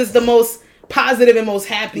use because it's the most positive and most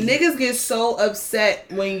happy. Niggas get so upset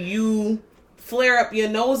when you flare up your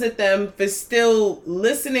nose at them for still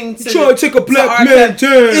listening to. Try to take a black man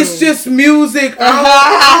down. It's just music.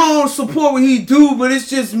 I don't support what he do, but it's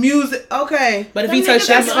just music. Okay, but if he touched,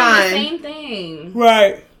 that's fine. Same thing,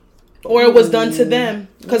 right? Or it was done to them.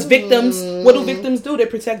 Because victims, what do victims do? They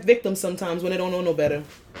protect victims sometimes when they don't know no better.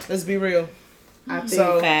 Let's be real. I think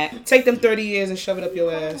so. Take them 30 years and shove it up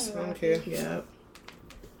your ass. I don't care. Yeah.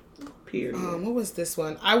 Period. What was this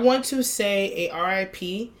one? I want to say a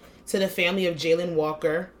RIP to the family of Jalen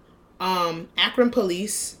Walker. Akron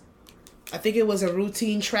police. I think it was a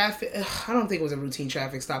routine traffic. I don't think it was a routine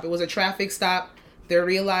traffic stop. It was a traffic stop. They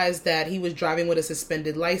realized that he was driving with a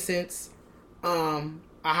suspended license. A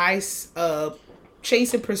high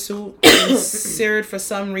chase and pursuit ensued for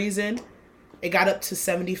some reason. It got up to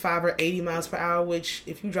 75 or 80 miles per hour, which,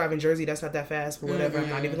 if you drive in Jersey, that's not that fast, but whatever. I'm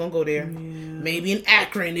not even going to go there. Yeah. Maybe in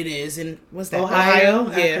Akron it is. And what's that? Ohio?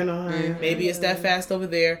 Yeah. Akron, Ohio. Maybe it's that fast over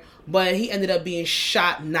there. But he ended up being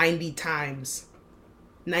shot 90 times.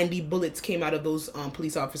 90 bullets came out of those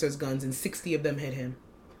police officers' guns, and 60 of them hit him.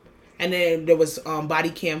 And then there was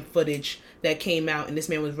body cam footage that came out, and this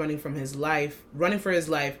man was running for his life,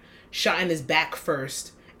 shot in his back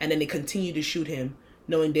first, and then they continued to shoot him,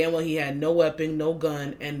 knowing damn well he had no weapon, no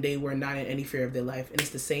gun, and they were not in any fear of their life. And it's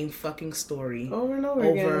the same fucking story. Over and over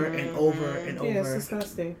again. Yeah, it's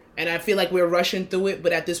disgusting. And I feel like we're rushing through it,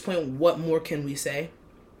 but at this point, what more can we say?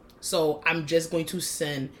 So I'm just going to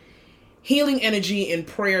send healing energy and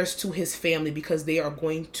prayers to his family because they are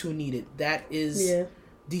going to need it. That is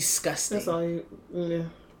disgusting. That's all you...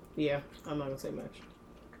 Yeah, I'm not going to say much.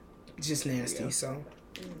 Just nasty, so...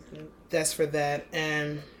 That's for that.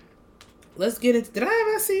 And... let's get into... Did I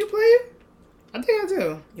ever see you play it? I think I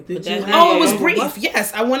do. It was brief.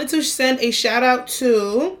 Yes, I wanted to send a shout out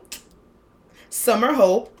to Summer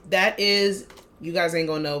Hope. That is, you guys ain't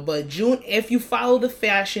gonna know, but June, if you follow the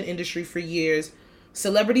fashion industry for years,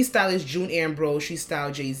 celebrity stylist June Ambrose, she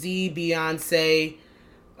styled Jay-Z, Beyonce,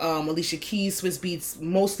 Alicia Keys, Swizz Beatz,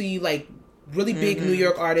 mostly like really big New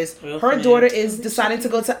York artists. Her daughter is deciding to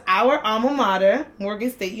go to our alma mater,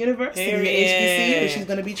 Morgan State University, HBCU, and she's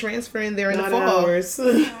going to be transferring there in the fall.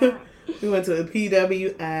 We went to a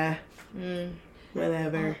PWI.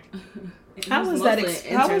 Whatever. How was that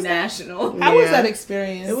international? How was that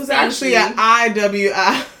experience? It was actually an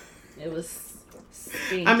IWI. It was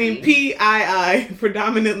stinky. I mean, PII,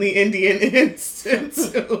 predominantly Indian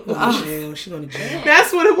Institute. Oh, she going to jail.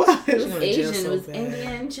 That's what it was. It was Asian. It was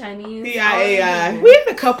Indian, Chinese. PIAI. We had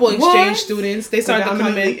a couple exchange students. They started to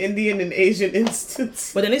come in. Indian and Asian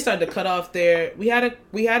institutes. But then they started to cut off their... We had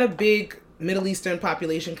a big Middle Eastern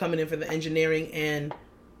population coming in for the engineering and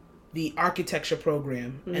the architecture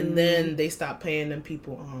program, and then they stopped paying them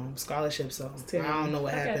people scholarships. So I don't know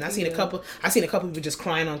what happened. I seen a couple people just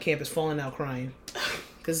crying on campus, falling out crying.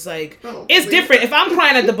 Cause like it's different. If I'm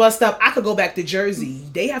crying at the bus stop, I could go back to Jersey.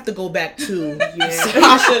 They have to go back to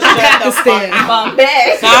Pakistan. Baghdad.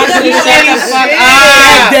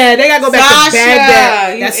 They gotta go back to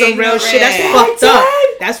Baghdad. That's some real shit. That's fucked up.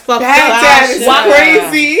 That's fucked up. Why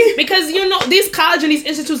crazy? Because you know these colleges and these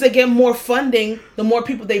institutes, they get more funding the more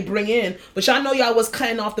people they bring in. But y'all know y'all was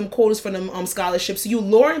cutting off them quotas for them scholarships. So you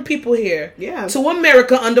luring people here to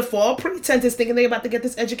America under false pretenses, thinking they about to get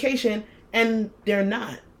this education. And they're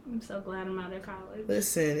not. I'm so glad I'm out of college.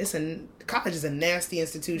 Listen, college is a nasty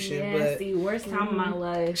institution. Nasty, worst time of my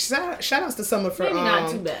life. Shout outs to Summer for maybe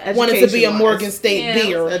not too bad. Wanted to be a Morgan State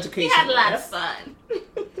beer. We had a lot of fun.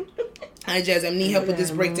 Hi, Jazz. I need help with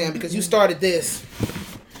this breakdown because you started this.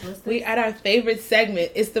 We at our favorite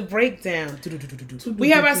segment. It's the breakdown. We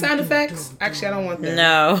have our sound effects. Actually, I don't want them.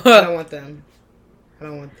 No, I don't want them.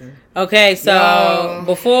 Okay, so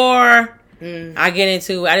before I get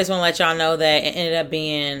into, I just want to let y'all know that it ended up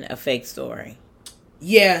being a fake story.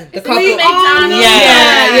 Yeah, the couple. Yeah.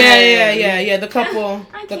 The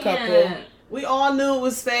couple. We all knew it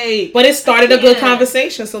was fake, but it started a good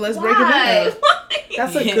conversation. So let's break it down.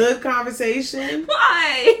 That's a good conversation.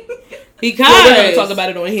 Why? Because we're gonna talk about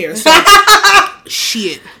it on here. So.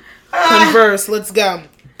 Shit. Converse. Let's go.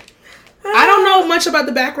 I don't know much about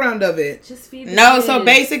the background of it. Just feed the kids. kids. So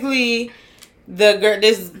basically,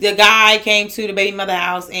 the guy came to the baby mother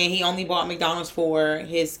house and he only bought McDonald's for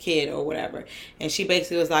his kid or whatever. And she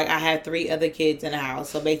basically was like, I had 3 other kids in the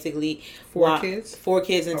house. So basically, 4 kids? 4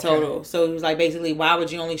 kids in total. So he was like, basically, why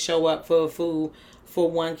would you only show up for food for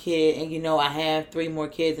 1 kid? And I have 3 more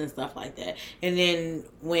kids and stuff like that. And then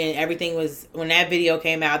when that video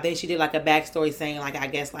came out, then she did like a backstory saying like, I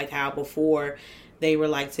guess like how before they were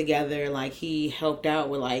like together, like he helped out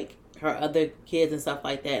with like her other kids and stuff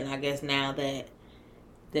like that. And I guess now that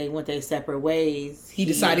they went their separate ways, he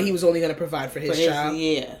decided he was only going to provide for his child.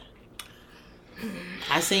 Yeah.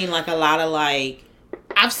 I seen like a lot of like,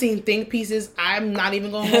 I've seen think pieces. I'm not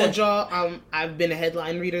even going to hold y'all. I've been a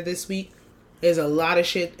headline reader this week. There's a lot of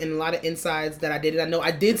shit and a lot of insides that I didn't know.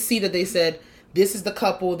 I did see that they said this is the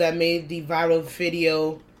couple that made the viral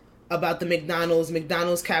video about the McDonald's.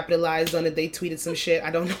 McDonald's capitalized on it. They tweeted some shit. I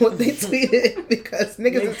don't know what they tweeted because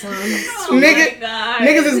niggas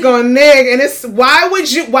is going nig. And it's why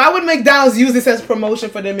would McDonald's use this as promotion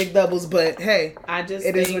for their McDoubles? But hey, I just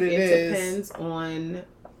think it depends on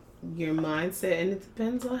your mindset and it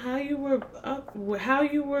depends on how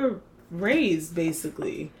you were raised,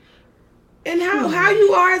 basically. And how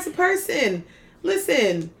you are as a person.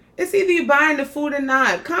 Listen, it's either you buying the food or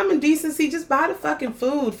not. Common decency, just buy the fucking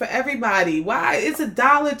food for everybody. Why? It's $1,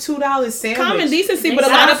 $2 sandwich. Common decency, but a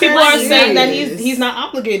lot of people are saying that he's not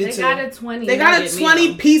obligated to. They got a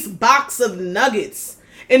 20-piece box of nuggets.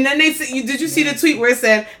 And then they said, did you see the tweet where it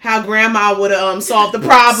said how grandma would have solved the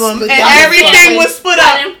problem and everything was split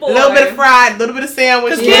up? A little bit of fried, a little bit of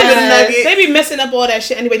sandwich, a little bit of nugget. They be messing up all that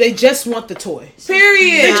shit anyway. They just want the toy.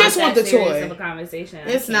 Period. They just want the toy. Of a conversation.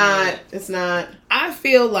 It's not. I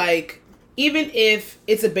feel like even if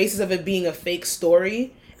it's a basis of it being a fake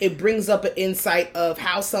story, it brings up an insight of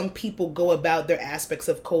how some people go about their aspects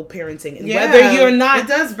of co-parenting. And whether you're not, it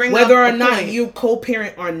does bring whether up or not you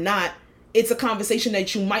co-parent or not, it's a conversation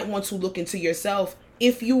that you might want to look into yourself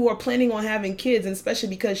if you are planning on having kids, and especially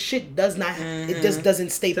because shit does not, it just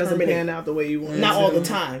doesn't stay permanent. Pan out the way you want. Not all the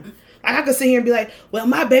time. Like I could sit here and be like, well,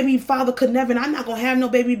 my baby father could never, and I'm not going to have no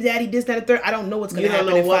baby daddy, this, that, and third. I don't know what's going to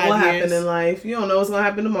happen in 5 years. You don't know what will happen in life. You don't know what's going to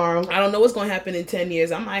happen tomorrow. I don't know what's going to happen in 10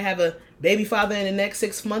 years. I might have a baby father in the next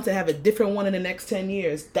 6 months and have a different one in the next 10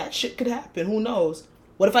 years. That shit could happen. Who knows?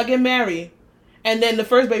 What if I get married? And then the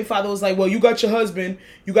first baby father was like, well, you got your husband,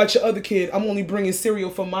 you got your other kid. I'm only bringing cereal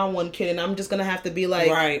for my 1 kid. And I'm just going to have to be like,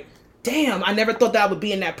 right. Damn, I never thought that I would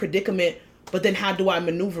be in that predicament. But then how do I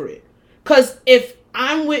maneuver it? Because if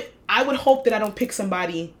I would hope that I don't pick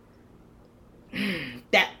somebody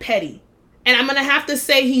that petty. And I'm going to have to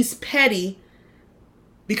say he's petty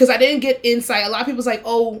because I didn't get insight. A lot of people's like,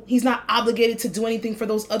 oh, he's not obligated to do anything for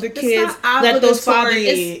those other kids. Let those fathers.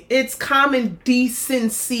 It's common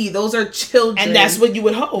decency. Those are children. And that's what you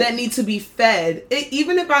would hope. That need to be fed.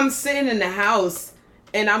 Even if I'm sitting in the house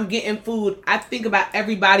and I'm getting food, I think about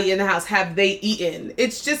everybody in the house. Have they eaten?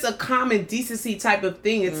 It's just a common decency type of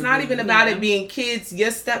thing. It's not even about it being kids,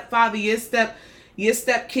 your stepfather, your step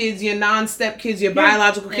kids, your non-step kids, your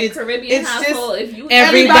biological kids. Caribbean household, if you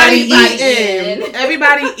everybody eating.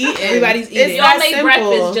 Everybody's eating. It's don't make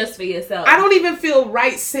simple. Breakfast just for yourself. I don't even feel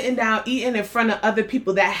right sitting down eating in front of other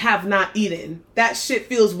people that have not eaten. That shit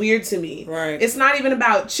feels weird to me. Right. It's not even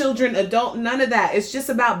about children, adult, none of that. It's just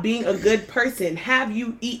about being a good person. Have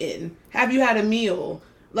you eaten? Have you had a meal?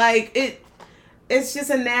 Like it's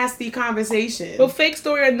just a nasty conversation. But fake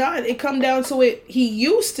story or not, it come down to it. He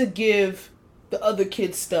used to give the other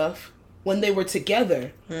kids stuff when they were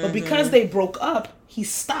together, but because they broke up, he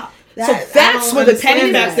stopped. So that's where the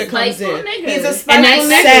petty factor comes in. He's a spiteful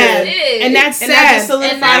nigga. And that's sad. And that just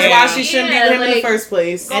solidifies why she shouldn't be with him in the first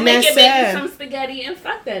place. And that's sad. Make some spaghetti and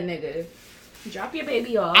fuck that nigga. Drop your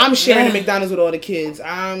baby off. I'm sharing the McDonald's with all the kids. Or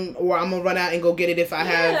I'm gonna run out and go get it if I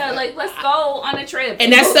have. Yeah, like let's go on a trip.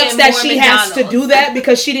 And that sucks that she has to do that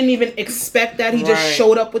because she didn't even expect that. He just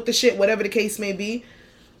showed up with the shit, whatever the case may be.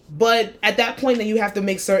 But at that point, then you have to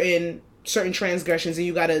make certain transgressions and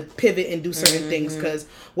you got to pivot and do certain things because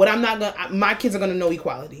my kids are gonna know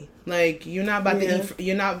equality. Like you're not about to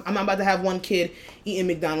eat. I'm not about to have one kid eating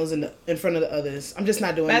McDonald's in front of the others. I'm just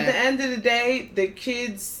not doing that. At the end of the day, the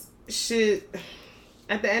kids should.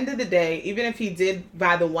 At the end of the day, even if he did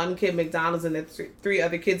buy the one kid McDonald's and the three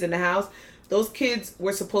other kids in the house, those kids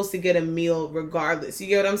were supposed to get a meal regardless. You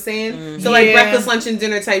get what I'm saying? So like breakfast, lunch, and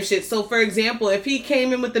dinner type shit. So for example, if he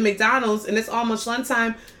came in with the McDonald's and it's almost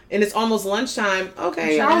lunchtime,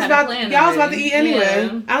 okay, y'all was about to eat anyway.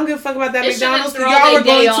 Yeah. I don't give a fuck about that McDonald's. Y'all were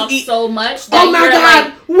going to eat so much. Oh my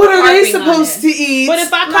god, what are they supposed to eat? But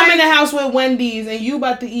if I come in the house with Wendy's and you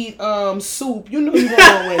about to eat soup, you know you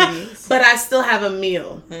don't want Wendy's. But I still have a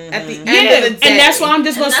meal at the end of the day, and that's why I'm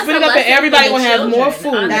just gonna split it up, and everybody gonna have more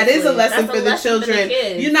food. Honestly. That is a lesson for the children.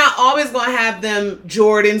 You're not always gonna have them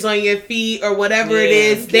Jordans on your feet or whatever it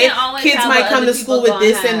is. Kids might come to school with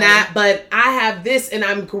this and that, but I have this, and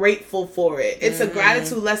I'm grateful for it. It's a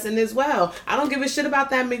gratitude lesson as well. I don't give a shit about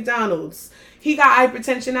that McDonald's. He got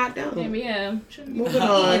hypertension out there. Yeah. Moving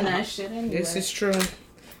on. That shit anyway. This is true.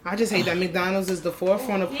 I just hate that McDonald's is the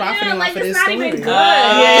forefront of profiting off of this story. Even good. Y'all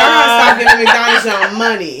gotta stop giving McDonald's y'all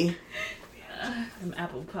money. Them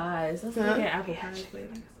apple pies. Let's look at apple pies later.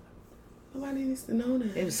 Nobody needs to know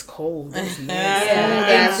that. It was cold. It was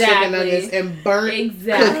nasty. Exactly. Chicken nuggets and burnt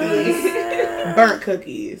cookies. Burnt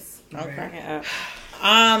cookies. Okay.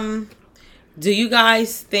 Do you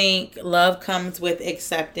guys think love comes with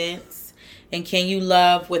acceptance, and can you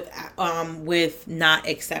love with not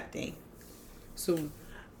accepting? So,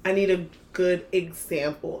 I need a good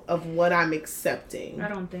example of what I'm accepting. I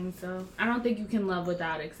don't think so. I don't think you can love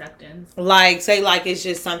without acceptance. Like, say, like it's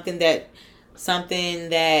just something that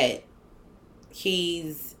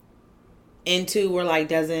he's into or like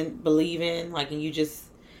doesn't believe in, like, and you just.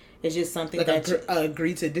 It's just something like that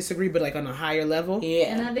agree to disagree, but like on a higher level.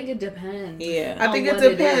 Yeah, and I think it depends. Yeah, I think it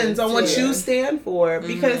depends on what you stand for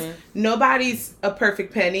because nobody's a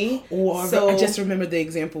perfect penny. So I just remember the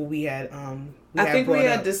example we had. I think we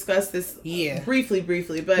had discussed this. Briefly,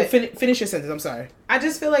 but finish your sentence. I'm sorry. I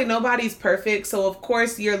just feel like nobody's perfect, so of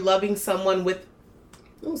course you're loving someone with.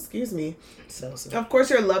 Oh, excuse me. Of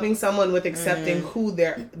course, you're loving someone with accepting who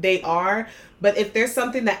they are. But if there's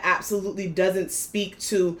something that absolutely doesn't speak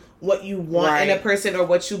to what you want in a person or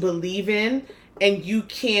what you believe in, and you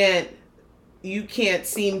can't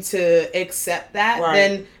seem to accept that,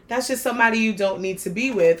 then that's just somebody you don't need to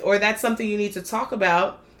be with, or that's something you need to talk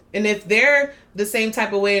about. And if they're the same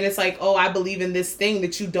type of way and it's like, oh, I believe in this thing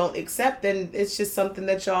that you don't accept, then it's just something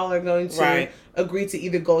that y'all are going to agree to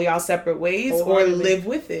either go y'all separate ways or live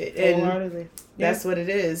with it. And that's what it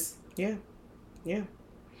is. Yeah. Yeah.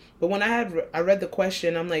 But when I read the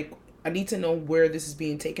question, I'm like, I need to know where this is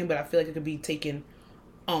being taken, but I feel like it could be taken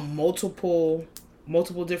multiple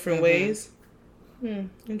different ways.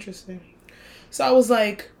 Interesting. So I was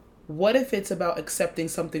like, what if it's about accepting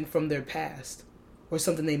something from their past? Or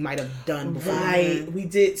something they might have done before. Right. We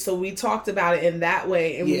did. So we talked about it in that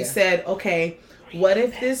way. And we said, okay, what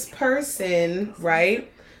if this person, right?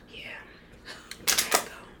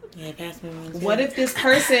 What if this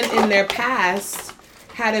person in their past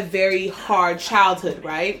had a very hard childhood,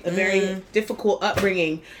 right? A very difficult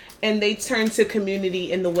upbringing. And they turned to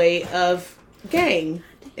community in the way of gang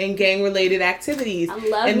and gang-related activities. I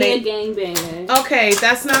love me a gangbanger. Okay,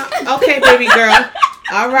 that's not... Okay, baby girl.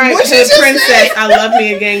 All right, princess. Say? I love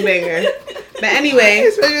me a gangbanger. But anyway,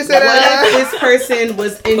 what if this person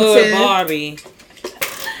was into Barbie?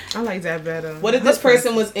 I like that better. What if this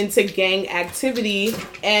person was into gang activity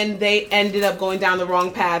and they ended up going down the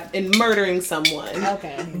wrong path and murdering someone?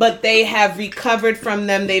 Okay. But they have recovered from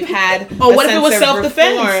them. They've had what if it was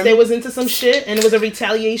self-defense? They was into some shit and it was a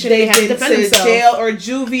retaliation. They had to defend themselves. Jail or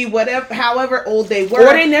juvie, whatever, however old they were.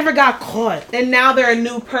 Or they never got caught. And now they're a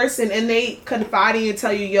new person and they confide in you and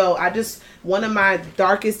tell you, yo, one of my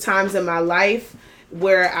darkest times in my life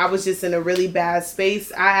where I was just in a really bad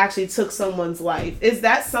space, I actually took someone's life. Is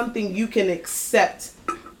that something you can accept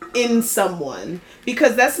in someone?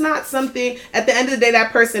 Because that's not something, at the end of the day,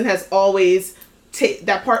 that person has always,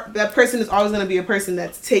 that person is always going to be a person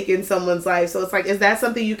that's taken someone's life. So it's like, is that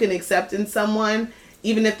something you can accept in someone?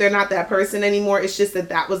 Even if they're not that person anymore, it's just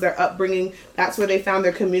that was their upbringing. That's where they found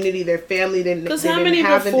their community, their family. Because how many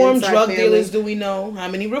reformed drug dealers do we know? How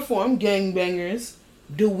many reformed gangbangers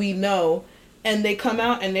do we know and they come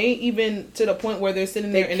out and they even to the point where they're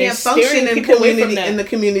sitting there and they they're function in the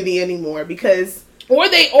community anymore because or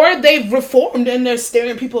they've reformed and they're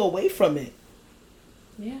staring people away from it.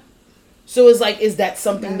 Yeah. So it's like, is that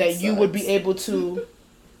something that you would be able to?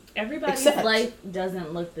 Everybody's life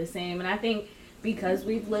doesn't look the same, and I think because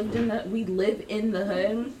we live in the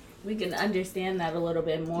hood, we can understand that a little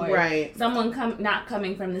bit more. Right. Someone not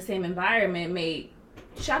coming from the same environment may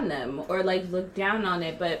shun them or like look down on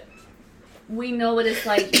it, but we know what it's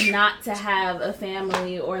like not to have a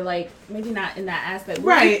family, or like maybe not in that aspect.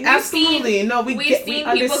 Right, absolutely. We've seen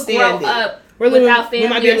people grow up without family. We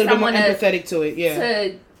might be a little bit more empathetic to it,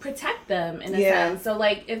 to protect them in a sense. So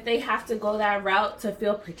like if they have to go that route to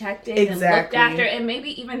feel protected and looked after, and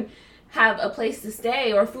maybe even have a place to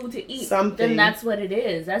stay or food to eat, then that's what it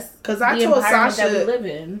is. That's because I told Sasha that we live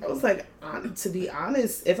in. I was like, to be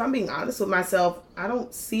honest, if I'm being honest with myself, I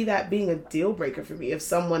don't see that being a deal breaker for me. If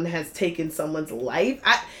someone has taken someone's life,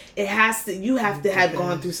 you have to have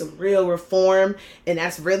gone through some real reform, and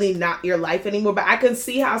that's really not your life anymore. But I can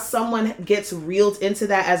see how someone gets reeled into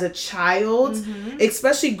that as a child,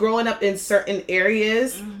 especially growing up in certain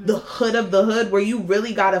areas, the hood of the hood, where you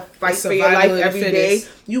really gotta fight for your life every day.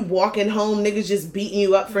 You walking home, niggas just beating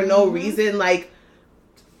you up for no reason. Like,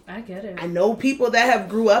 I get it. I know people that have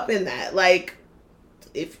grew up in that, like,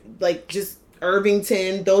 if like just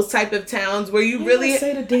Irvington, those type of towns where you really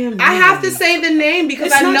say the damn name. I have to say the name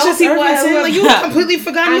because I know people like you completely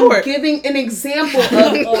forgot I'm Newark. Giving an example of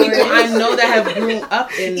people I know that have grown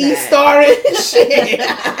up in East Star and shit.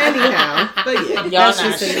 Anyhow, but yeah, y'all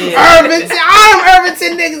not shit. Irvington, all them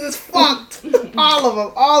Irvington niggas is fucked. All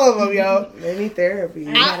of them, yo. Maybe therapy.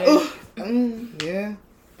 Yeah.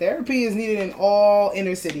 Therapy is needed in all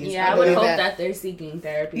inner cities. Yeah, I would hope that they're seeking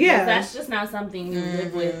therapy. Yeah. That's just not something you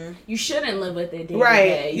live with. You shouldn't live with it day to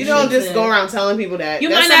day. You don't just go around telling people that. You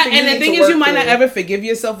might not, and the thing is, you might not ever forgive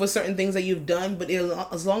yourself with certain things that you've done, but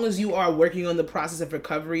as long as you are working on the process of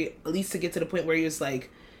recovery, at least to get to the point where you're just like,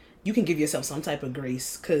 you can give yourself some type of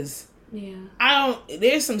grace, because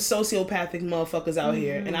there's some sociopathic motherfuckers out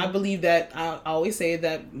here, and I believe that, I always say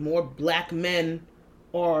that more black men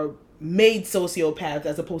are made sociopaths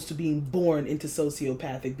as opposed to being born into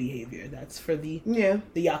sociopathic behavior. That's for the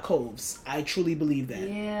Yakovs. I truly believe that.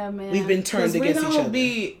 Yeah, man. We've been turned against each other. I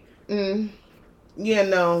agree.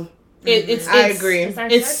 It's our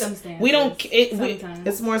circumstance. We don't.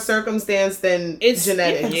 It's more circumstance than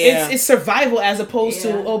genetics. It's survival as opposed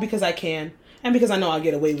to because I can and because I know I'll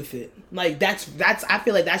get away with it. Like that's. I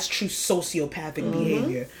feel like that's true sociopathic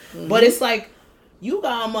behavior. But it's like you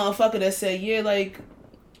got a motherfucker that said I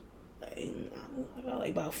got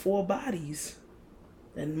like about 4 bodies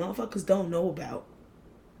that motherfuckers don't know about.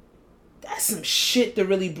 That's some shit to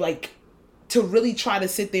really try to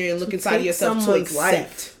sit there and look inside of yourself to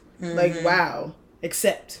accept. Life. Like, wow.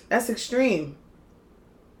 Accept. That's extreme.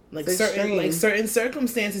 Like certain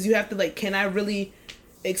circumstances you have to can I really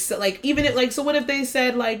accept, even if so what if they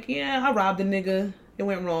said I robbed a nigga, it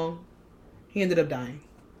went wrong, he ended up dying.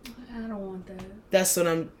 I don't want that. That's what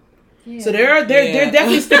I'm. Yeah. So they're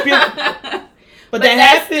definitely stipulating, but that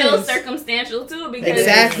that's happens. Still circumstantial too,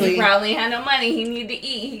 because he probably had no money. He need to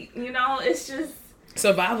eat. It's just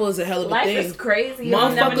survival is a hell of a thing. Life is crazy. You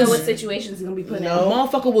never know what situations you're gonna be put in.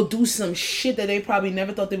 Motherfucker will do some shit that they probably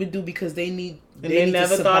never thought they would do because they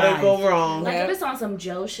never thought it'd go wrong. Like if it's on some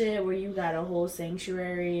Joe shit where you got a whole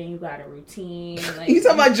sanctuary and you got a routine. You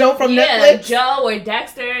talking about Joe from Netflix? Joe or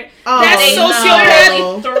Dexter. That's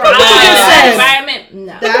sociopathic. Look what you just said. Environment.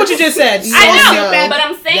 No. Look what you just said. I know, but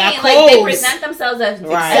I'm saying they present themselves as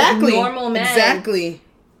normal men. Exactly.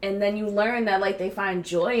 And then you learn that they find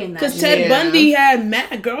joy in that. Because Ted Bundy had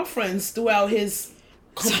mad girlfriends throughout his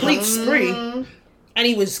complete spree, and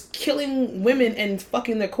he was killing women and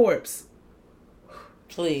fucking their corpse.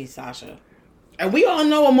 Please, Sasha. And we all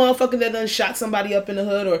know a motherfucker that done shot somebody up in the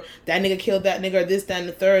hood, or that nigga killed that nigga, or this, that, and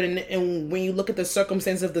the third. And when you look at the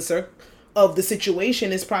circumstance of the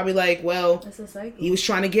situation, it's probably it's a cycle. He was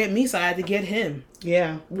trying to get me, so I had to get him.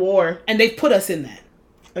 Yeah, war. And they put us in that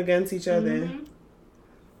against each other.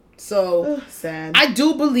 So sad. I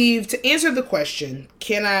do believe, to answer the question,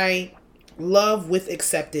 can I love with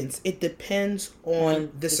acceptance? It depends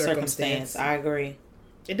on the circumstance. I agree.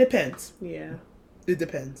 It depends. Yeah. It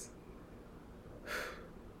depends.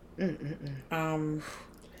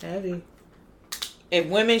 Heavy. If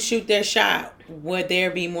women shoot their shot, would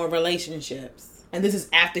there be more relationships? And this is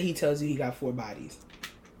after he tells you he got 4 bodies.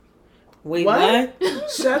 Wait, what?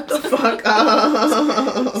 Shut the fuck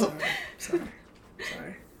up. Sorry.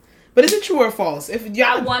 But is it true or false? If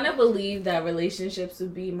I want to believe that relationships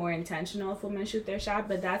would be more intentional if women shoot their shot,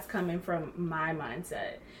 but that's coming from my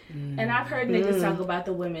mindset. And I've heard niggas talk about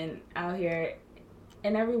the women out here,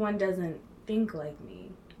 and everyone doesn't think like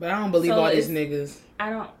me. But I don't believe all these niggas. I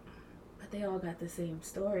don't. But they all got the same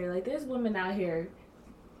story. Like, there's women out here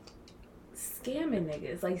scamming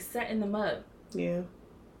niggas, like setting them up. Yeah.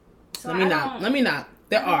 So Let me not.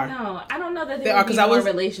 There are. No, I don't know that there are more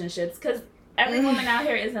relationships because every woman out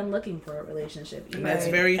here isn't looking for a relationship either. That's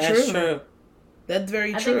very true. That's true. That's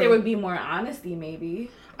very true. I think there would be more honesty,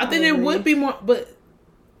 maybe. I think there would be more, but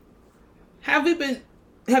have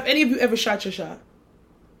any of you ever shot your shot?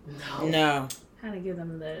 No. Kind of give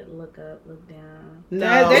them the look up, look down.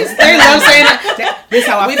 No, they love saying that. This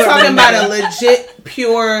how we talking about a legit,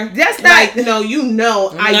 pure. That's not like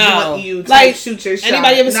I want you to like shoot your shot.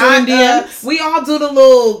 Anybody ever seen DMs? We all do the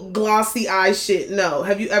little glossy eye shit. No,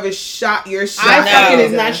 have you ever shot your shot? I fucking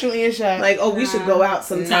is not shooting your shot. Like, we should go out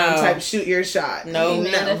sometime. Type shoot your shot. No.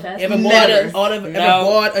 Ever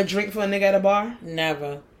bought a drink for a nigga at a bar?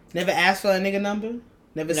 Never. Never asked for a nigga number?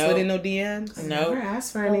 Never slid in no DMs? Never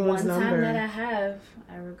asked for anyone's number. One time that I have,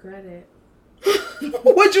 I regret it.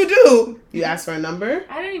 What'd you do? You asked for a number?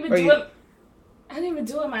 I didn't even do it. I didn't even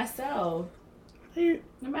do it myself.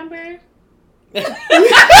 Remember? The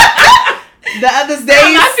other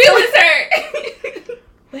day. My feelings hurt.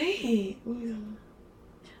 Wait.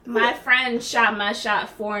 My friend shot my shot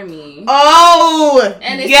for me. Oh!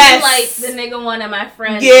 And it seemed like the nigga wanted my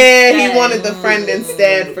friend instead. He wanted the friend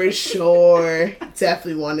instead for sure.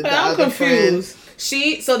 Definitely wanted the other confused.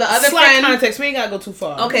 friend. So the other friend... context, we ain't gotta go too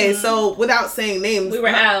far. Okay, so without saying names... We were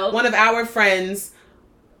out. One of our friends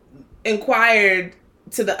inquired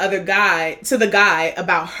to the guy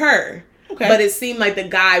about her. Okay. But it seemed like the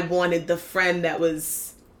guy wanted the friend that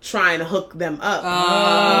was... trying to hook them up.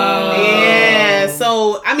 Oh. Yeah.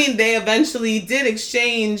 So, I mean, they eventually did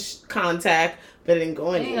exchange contact, but it didn't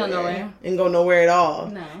go anywhere. Didn't go nowhere at all.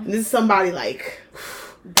 No. And this is somebody like...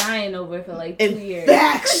 dying over for like 2 years.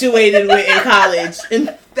 Infatuated with in college.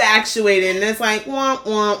 Infatuated. And it's like, womp,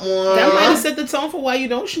 womp, womp. That might have set the tone for why you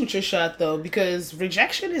don't shoot your shot, though, because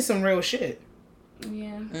rejection is some real shit.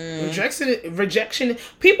 Yeah. Rejection.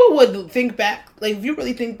 People would think back. Like, if you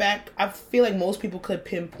really think back, I feel like most people could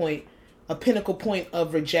pinpoint a pinnacle point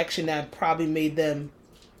of rejection that probably made them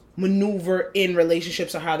maneuver in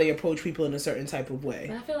relationships or how they approach people in a certain type of way.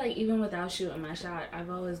 But I feel like even without shooting my shot,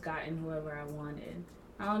 I've always gotten whoever I wanted.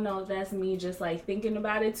 I don't know if that's me just like thinking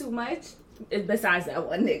about it too much. Besides that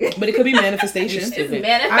one nigga. But it could be manifestation. It's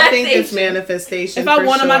manifestation. I think it's manifestation. If I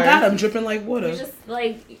want him, I got him dripping like water.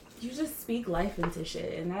 You just speak life into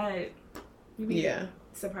shit, and you'd be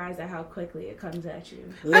surprised at how quickly it comes at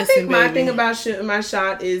you. I think my thing about shooting my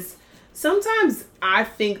shot is sometimes I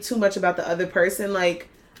think too much about the other person. Like,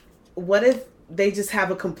 what if they just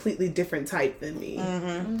have a completely different type than me?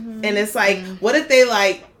 And it's like, what if they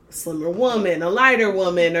like a slimmer woman, a lighter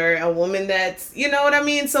woman, or a woman that's, you know what I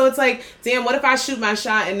mean? So it's like, damn, what if I shoot my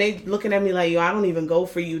shot and they looking at me like, yo, I don't even go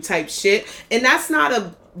for you type shit. And that's not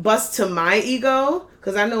a bust to my ego,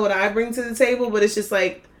 because I know what I bring to the table, but it's just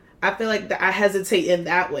like, I feel like I hesitate in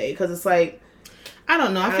that way, because it's like, I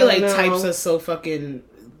don't know. I feel like types are so fucking,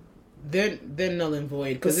 they're null and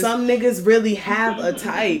void. Because some niggas really have a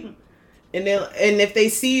type, and if they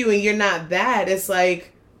see you and you're not that, it's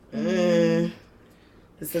like, this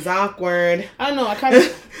is awkward. I don't know. I kind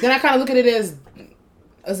of look at it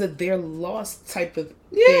as a they're lost type of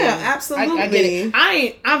thing. Absolutely. I get it.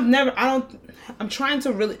 I'm trying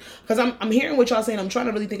to really, because I'm hearing what y'all saying. I'm trying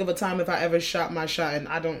to really think of a time if I ever shot my shot, and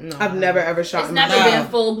I don't know. I've never ever shot my shot. It's never been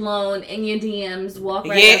full blown in your DMs. Walk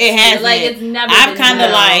right. Yeah, it has. Like, it's never. I've kind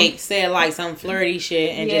of like said like some flirty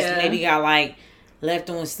shit and just maybe got like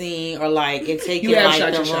left on scene or like it taken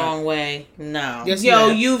like the wrong way. No. Yes,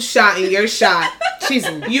 you've shot in your shot.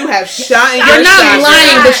 You have shot in your shot. You're not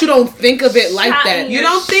lying, but you don't think of it like that. You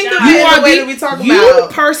don't think of it the way that we talk about. You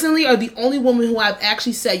personally are the only woman who I've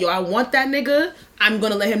actually said, yo, I want that nigga. I'm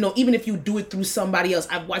going to let him know, even if you do it through somebody else.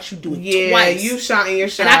 I've watched you do it twice. You shot in your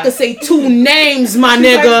shot. And I could say 2 names, my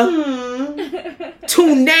nigga. Like,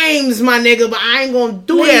 2 names, my nigga, but I ain't going to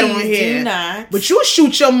do that on here. Do not. But you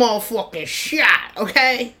shoot your motherfucking shot,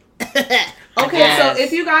 okay? Okay, so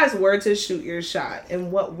if you guys were to shoot your shot,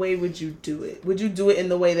 in what way would you do it? Would you do it in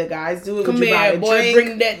the way that guys do it? Come would you here, buy a boy, drink?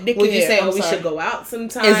 bring that dick would in you say, we should go out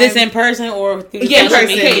sometime? Is this in person or through in person?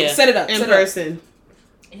 media? Set it up. In person.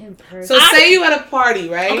 In person. So say you at a party,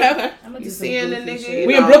 right? Okay. I'm gonna you seeing the nigga?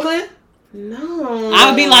 We in Brooklyn? No. I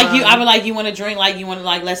would be like you. I would like, you want to drink? Like, you want to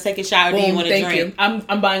like, let's take a shot, or do you want to drink? You.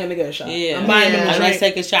 I'm buying a nigga a shot. Yeah. I'm buying him a drink. Let's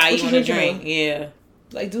take a shot. You want to drink? Yeah.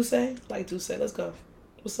 Like Duce? Let's go.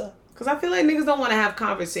 What's up? Because I feel like niggas don't want to have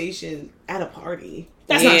conversation at a party.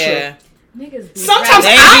 That's not true. Niggas be sometimes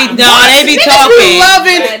they be talking.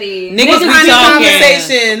 Niggas be talking.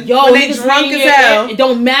 Conversation. Yo, when they drunk as hell. It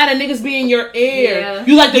don't matter. Niggas be in your ear. Yeah.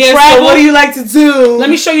 You like to travel? So what do you like to do? Let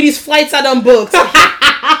me show you these flights I done booked.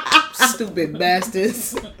 Stupid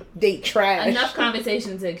bastards. They trash. Enough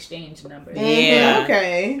conversation to exchange numbers. Yeah.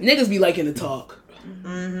 Okay. Niggas be liking to talk.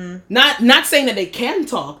 Mm-hmm. Not saying that they can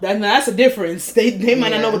talk. That's a difference. They might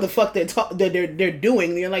not know what the fuck they're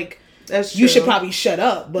doing. They're like, that's true. You should probably shut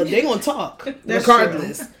up, but they gonna talk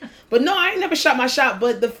regardless. But no, I ain't never shot my shot.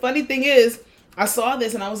 But the funny thing is, I saw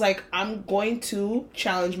this and I was like, I'm going to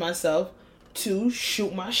challenge myself to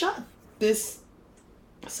shoot my shot this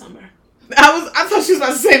summer. I thought she was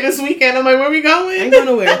about to say this weekend. I'm like, where we going? Ain't going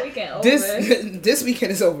nowhere. This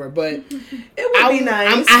weekend is over, but it would be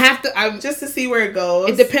nice. I have to just to see where it goes.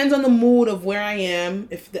 It depends on the mood of where I am.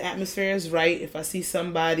 If the atmosphere is right, if I see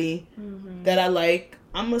somebody that I like,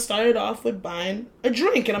 I'm gonna start it off with buying a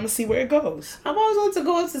drink, and I'm gonna see where it goes. I've always wanted to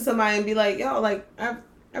go up to somebody and be like, "Yo, like I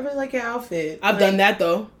really like your outfit." I've done that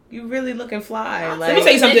though. You really looking fly. Like, let me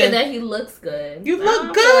tell you something. That he looks good. You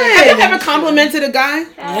look good. Have you ever complimented a guy?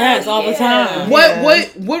 Yes, all the time.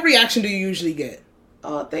 What reaction do you usually get?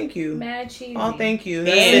 Oh, thank you. Mad cheesy. Oh, thank you.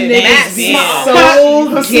 That's it.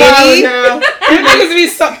 So giddy. You niggas be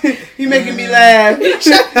so. You making me laugh.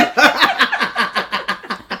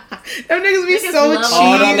 Them niggas be so cheesy.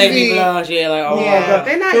 Oh, don't make me blush. Yeah, like, oh. Yeah,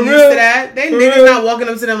 they're not used to that. They niggas not walking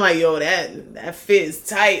up to them like, yo, that fit is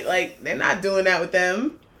tight. Like, they're not doing that with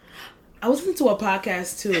them. I was listening to a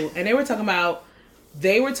podcast too, and they were talking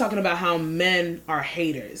about how men are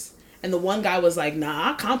haters. And the one guy was like,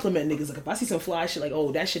 nah, I compliment niggas. Like, if I see some fly shit, like,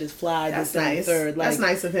 oh, that shit is fly. That's this, nice. Third. Like, that's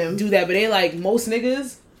nice of him. Do that. But they like, most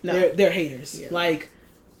niggas, they're haters. Yeah. Like,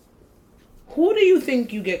 who do you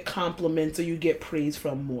think you get compliments or you get praise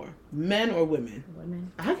from more? Men or women?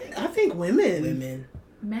 Women. I think women. Women.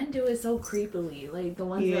 Men do it so creepily. Like, the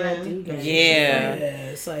ones that I do get. Yeah.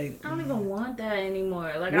 It's like... I don't even want that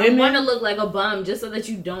anymore. Like, I want to look like a bum just so that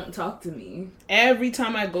you don't talk to me. Every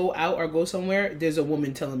time I go out or go somewhere, there's a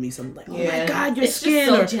woman telling me something like, oh my God, your skin.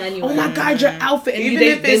 Just so genuine. Oh my God, your outfit. And even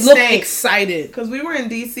if they look excited. Because we were in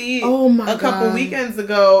D.C. a couple weekends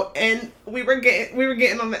ago, and we were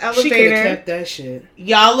getting on the elevator. She could have kept that shit.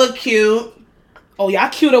 Y'all look cute. Oh, y'all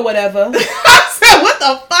cute or whatever. I said, what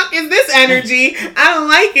the fuck is this energy? I don't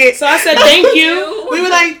like it. So I said, thank you. We were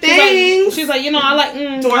like, thanks. She's like, I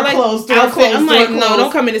like door closed. I'm like, no,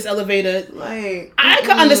 don't come in this elevator. Like, I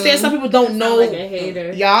can understand some people don't know. Like a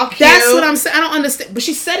hater. Y'all cute. That's what I'm saying. I don't understand. But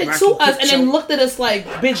she said it to us and then looked at us like,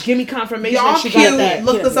 bitch, give me confirmation. Y'all she cute. Got that.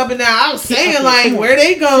 Looked us up and down. I was saying, like, where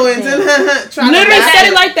they going? Literally said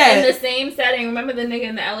it like that. In the same setting. Remember the nigga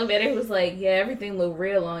in the elevator who was like, yeah, everything looked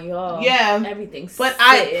real on y'all. Yeah. Everything's But sick.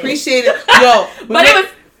 I appreciate it. Yo. But it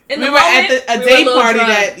was... We were at a day party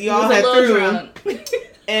that y'all had threw.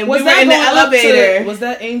 And we were in the elevator. Was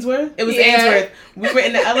that Ainsworth? It was Ainsworth. We were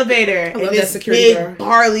in the elevator. And this big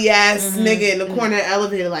barley ass nigga in the corner of the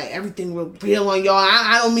elevator, like, everything real on y'all.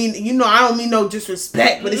 I don't mean no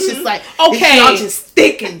disrespect, but it's just like, okay, y'all just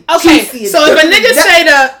thick and juicy. So if a nigga say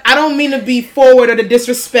I don't mean to be forward or to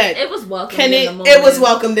disrespect, it was welcomed it was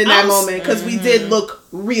welcomed in that moment because we did look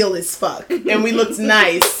real as fuck and we looked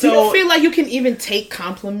nice. So do you feel like you can even take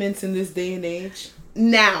compliments in this day and age?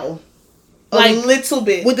 Now. Like, a little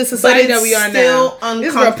bit. With the society that we are now.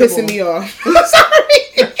 This girl pissing me off. Sorry.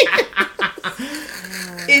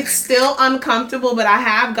 It's still uncomfortable, but I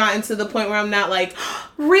have gotten to the point where I'm not like,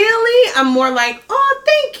 really? I'm more like, oh,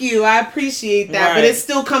 thank you. I appreciate that. Right. But it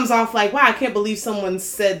still comes off like, wow, I can't believe someone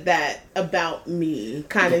said that about me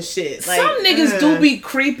kind of shit. Like, some niggas do be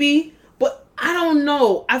creepy, but I don't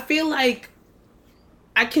know. I feel like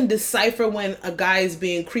I can decipher when a guy is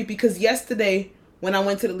being creepy. Because yesterday, when I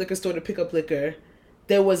went to the liquor store to pick up liquor,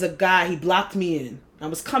 there was a guy, he blocked me in. I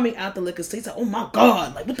was coming out the liquor store. He's like, oh my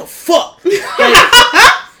God, like, what the fuck? Like,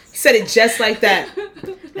 he said it just like that.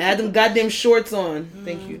 I had them goddamn shorts on.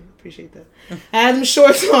 Thank you. Appreciate that. I had them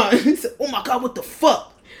shorts on. He said, oh my God, what the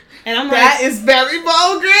fuck? And I'm like, that is very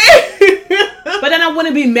vulgar. But then I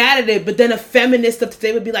wouldn't be mad at it. But then a feminist of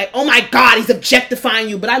today would be like, oh my God, he's objectifying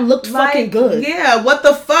you. But I looked fucking good. Yeah, what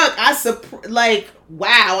the fuck?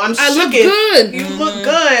 Wow, I look good. You look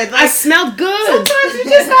good. Like, I smelled good. Sometimes you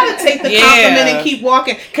just gotta take the compliment and keep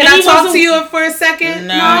walking. Can I talk to you for a second?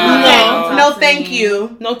 No, thank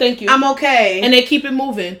you. No, thank you. I'm okay. And they keep it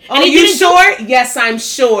moving. Oh, and you sure? Yes, I'm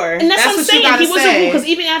sure. And that's what I'm saying. He wasn't rude because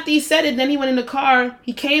even after he said it, then he went in the car.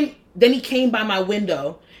 He came by my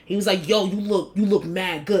window. He was like, yo, you look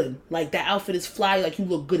mad good. Like, that outfit is fly. Like, you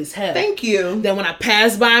look good as hell. Thank you. Then when I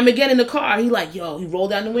passed by him again in the car, he like, yo, he rolled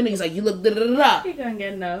down the window. He's like, you look da-da-da-da. He couldn't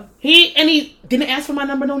get enough. He didn't ask for my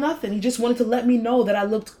number, no nothing. He just wanted to let me know that I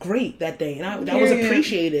looked great that day. And that was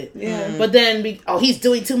appreciated. Yeah. But then, he's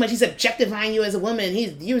doing too much. He's objectifying you as a woman.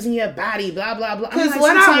 He's using your body, blah, blah, blah. Because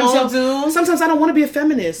what I won't do... Sometimes I don't want to be a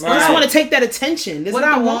feminist. Right. I just want to take that attention. There's what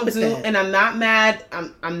I won't do, and I'm not mad,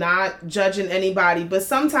 I'm not judging anybody, but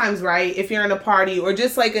sometimes, right, if you're in a party or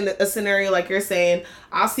just like in a scenario like you're saying,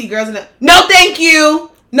 I'll see girls in no thank you,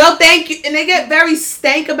 and they get very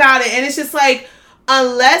stank about it, and it's just like,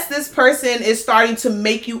 unless this person is starting to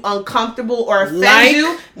make you uncomfortable or offend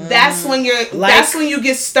you, that's when you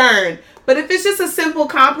get stern. But if it's just a simple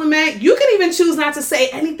compliment, you can even choose not to say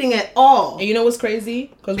anything at all. And you know what's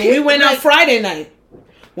crazy? Because when we went out Friday night,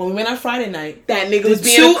 that nigga was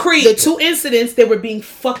being a creep. The 2 incidents, they were being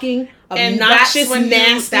fucking obnoxious,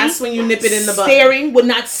 nasty. That's when you nip it in the butt. Staring, would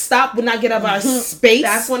not stop, would not get out of our space.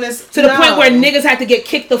 That's when it's... To the point where niggas had to get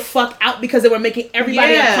kicked the fuck out because they were making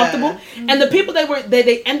everybody uncomfortable. And the people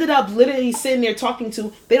they ended up literally sitting there talking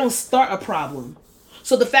to, they don't start a problem.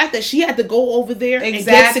 So the fact that she had to go over there and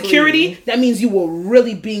get security, that means you were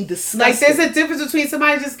really being disgusting. Like, there's a difference between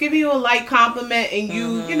somebody just giving you a light compliment and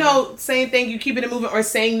you, saying thank you, keeping it moving, or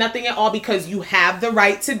saying nothing at all because you have the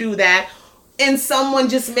right to do that, and someone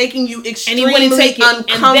just making you extremely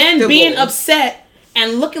uncomfortable. And then being upset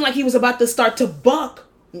and looking like he was about to start to buck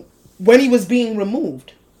when he was being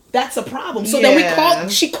removed. That's a problem. So then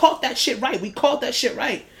she caught that shit right. We caught that shit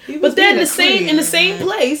right. But then in the same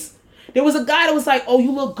place, there was a guy that was like, oh,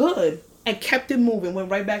 you look good. And kept it moving.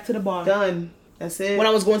 Went right back to the bar. Done. That's it. When I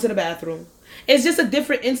was going to the bathroom. It's just a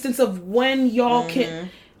different instance of when y'all can...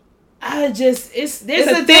 there's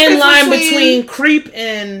a thin line between creep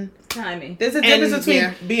and... timing. There's a difference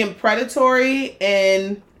between being predatory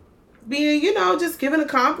and being, just giving a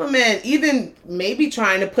compliment. Even maybe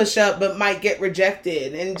trying to push up but might get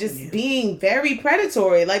rejected. And just being very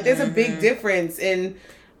predatory. Like, there's a big difference. And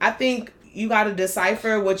I think... you got to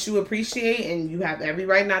decipher what you appreciate, and you have every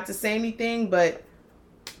right not to say anything, but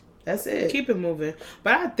that's it. Keep it moving.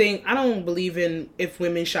 But I don't believe in if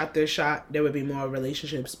women shot their shot, there would be more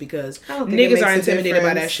relationships because niggas are intimidated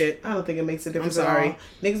by that shit. I don't think it makes a difference. I'm sorry.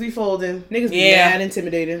 Niggas be folding. Niggas be mad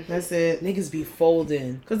intimidated. That's it. Niggas be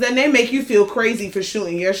folding. Because then they make you feel crazy for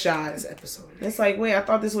shooting your shot. This episode. It's like, wait, I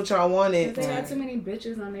thought this was what y'all wanted. They got too many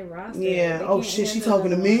bitches on their roster. Yeah. Oh, shit, she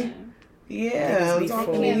talking to me? Yeah, I'm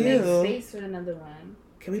talking to you. Make space for another one.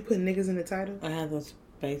 Can we put niggas in the title? I have to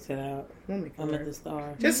space it out. I'm at the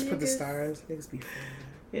star. Just put the stars. Niggas be fun.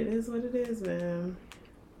 It is what it is, man.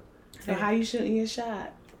 So how you shooting your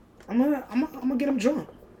shot? I'm gonna get them drunk.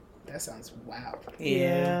 That sounds wild.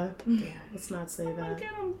 Yeah. Let's not say that. I'm gonna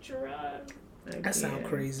get them drunk. That sounds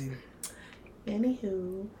crazy.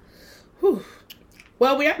 Anywho. Whew.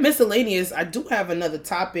 Well, we're at miscellaneous. I do have another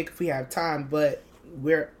topic if we have time, but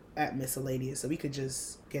we're at miscellaneous, so we could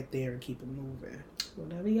just get there and keep it moving.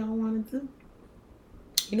 Whatever y'all want to do.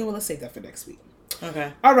 You know what? Let's save that for next week.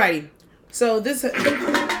 Okay. Alrighty. So this.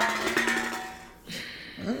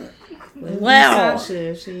 Well.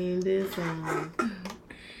 She did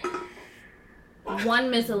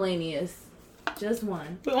one miscellaneous. Just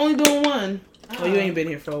one. We're only doing one. Oh, you ain't been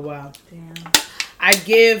here for a while. Damn. I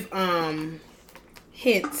give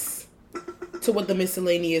hints to what the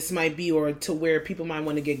miscellaneous might be, or to where people might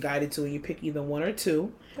want to get guided to, and you pick either one or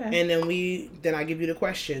two, and then I give you the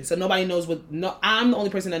question. So nobody knows I'm the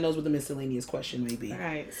only person that knows what the miscellaneous question may be. All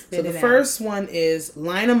right. So the first one is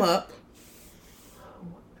line them up,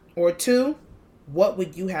 or 2, what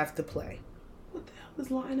would you have to play? What the hell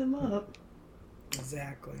is line them up?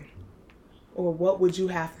 Exactly. Or what would you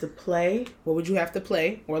have to play? What would you have to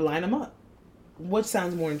play, or line them up? What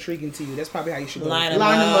sounds more intriguing to you? That's probably how you should go. Line them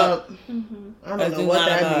up. Mm-hmm. I don't know what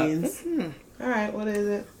that means. Mm-hmm. All right, what is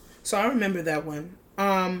it? So I remember that one.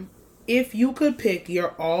 If you could pick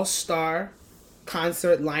your all-star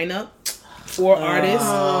concert lineup or artist.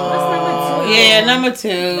 What's number 2? Yeah, number 2.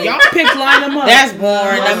 Y'all pick line them up. That's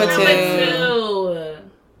boring. Number 2.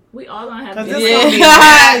 We all gonna have to.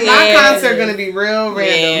 My concert gonna be real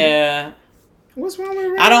random. Yeah. What's wrong with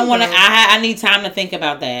random? I don't want to. I need time to think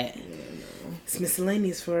about that. It's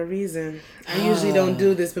miscellaneous for a reason. I usually don't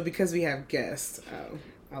do this, but because we have guests,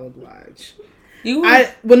 I'll oblige.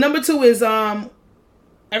 Well, number 2 is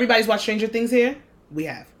everybody's watched Stranger Things here. We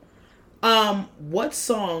have. What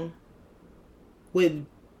song would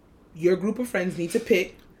your group of friends need to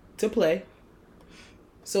pick to play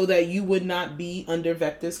so that you would not be under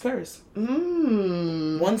Vector's curse?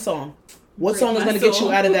 One song. What song is going to get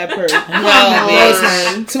you out of that purge?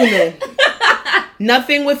 No, 2 no.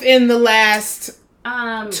 Nothing within the last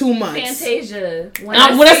 2 months. Fantasia. When I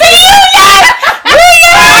see you, yes!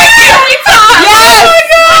 Yes! Oh my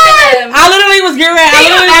God! I literally was getting ready. Can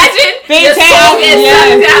you imagine? Fantasia.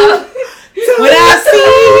 Yes. When I see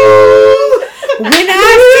you. When I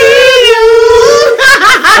see you.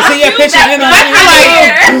 I see your picture in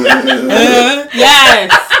the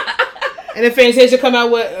yes. And then Fantasia come out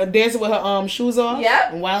with dancing with her shoes off.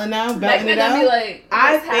 Yep. And wilding out, belting it out. Be like,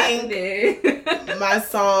 I think my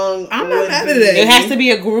song. I'm not mad at it. It has to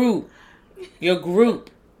be a group. Your group.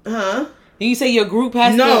 Huh? Did you say your group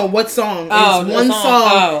has to? No, what song? Oh, it's one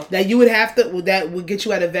song that you would have to, that would get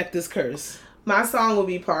you out of Vector's curse. My song would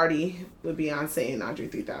be Party with Beyonce and Andre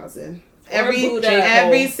 3000.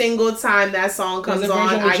 Every single time that song comes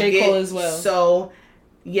on, I get as well. So,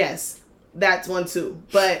 yes, that's one too.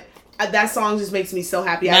 But that song just makes me so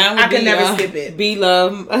happy. I can never skip it. Be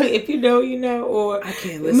Love. If you know, you know. Or I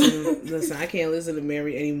can't listen. I can't listen to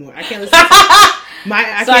Mary anymore. I can't listen.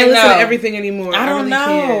 I can't listen to everything anymore. I don't really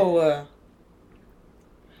know. Can't.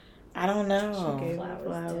 I don't know.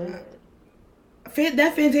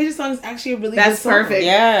 That Fantasia song is actually a really good song. That's perfect.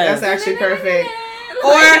 Yeah. That's actually perfect.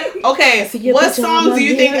 Or, okay, what songs do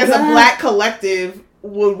you think as a black collective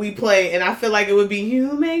would we play? And I feel like it would be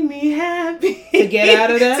You Make Me Happy. To get out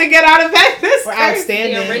of that? To get out of that. Or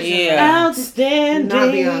Outstanding. Yeah. Outstanding. Not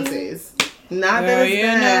Beyonce's. Not that it's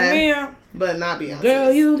bad. But not Beyonce.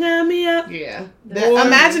 Girl, you got me up. Yeah.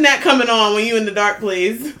 Imagine that coming on when you in the dark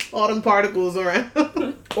place. All them particles around.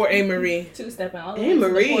 Or A-Marie. Two-stepping all the way.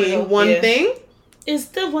 A-Marie. One thing. It's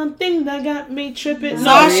the one thing that got me tripping.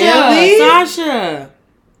 Sasha.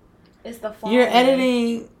 It's the fall. You're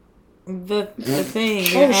editing the thing.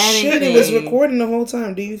 You're shit! things. It was recording the whole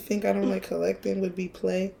time. Do you think I don't like collecting would be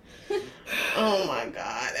play? Oh my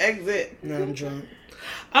God! Exit. No, I'm drunk.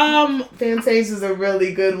 Fantasia's a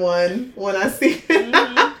really good one. When I see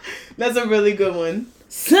it, that's a really good one.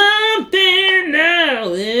 Something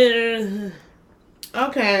now.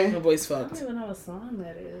 Okay. My voice fucked. I don't even know what song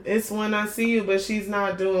that is. It's When I See You, but she's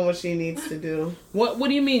not doing what she needs to do. What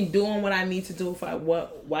do you mean doing what I need to do?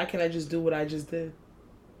 Why can't I just do what I just did?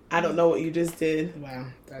 I don't know what you just did. Wow,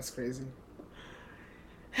 that's crazy.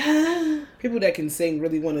 People that can sing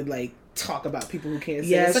really want to like talk about people who can't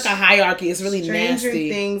sing. Yes. It's like a hierarchy. It's really nasty.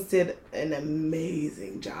 Stranger Things did an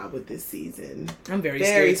amazing job with this season. I'm very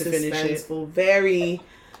scared to finish it. Very.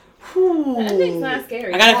 Ending's not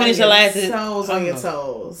scary. I gotta finish the last. Toes on your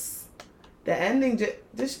toes. The ending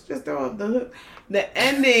just throw up the hook. The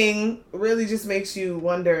ending really just makes you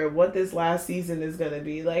wonder what this last season is gonna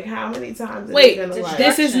be. Like, how many times? Wait,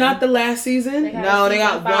 this is not the last season. No, they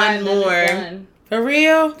got one more. For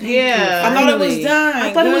real? Yeah. I thought it was done.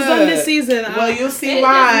 I thought it was done this season. Well, you'll see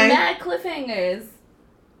why. Mad cliffhangers.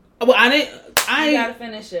 Well, I didn't. You gotta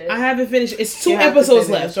finish it. I haven't finished. It's 2 episodes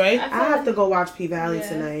left, right? I have to go watch P-Valley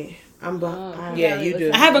tonight. Yeah, you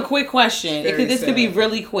do. I have a quick question. This could be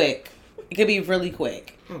really quick. It could be really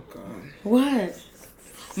quick. Oh God. What?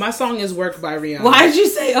 My song is Work by Rihanna. Why did you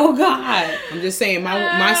say, oh God? I'm just saying,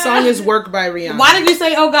 my song is Work by Rihanna. Why did you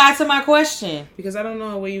say, oh God, to my question? Because I don't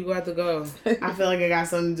know where you got to go. I feel like it got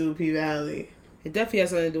something to do with P-Valley. It definitely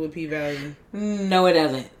has something to do with P-Valley. No, it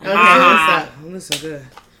doesn't. Okay, listen good.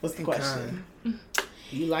 What's the question?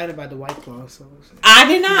 You lied about the White Claw. So. I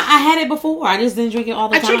did not. I had it before. I just didn't drink it all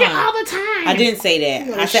the time. I drink it all the time. I didn't say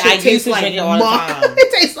that. I said I used to drink it all the time.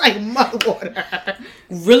 It tastes like mud water.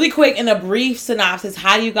 Really quick, in a brief synopsis,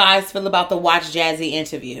 how do you guys feel about the Watch Jazzy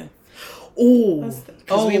interview? Ooh,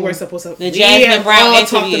 because we were supposed to. The Jasmine Brown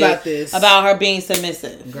interview about this, about her being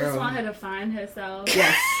submissive. Girl. Just want her to find herself.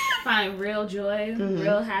 Yes. Find real joy,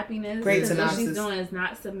 real happiness. Great synopsis. What she's doing is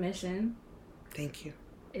not submission. Thank you.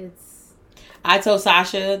 I told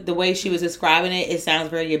Sasha the way she was describing it, it sounds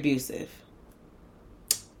very abusive.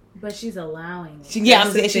 But she's allowing it.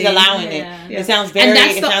 She's allowing it. Yeah. It sounds very. And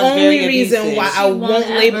that's the only reason abusive. why I won't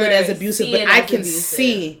label it as abusive, but I can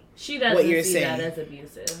see she doesn't what you're see saying. That as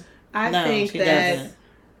abusive. I think that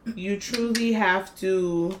you truly have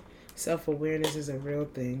to. Self-awareness is a real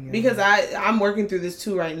thing. Because I'm working through this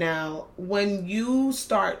too right now. When you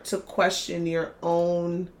start to question your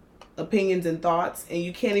own opinions and thoughts, and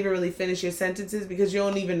you can't even really finish your sentences because you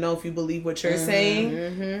don't even know if you believe what you're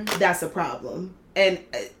saying, that's a problem. And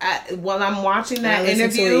while I'm watching that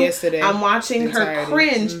interview, I'm watching her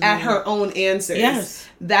cringe at her own answers. Yes.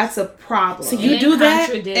 That's a problem. So you do that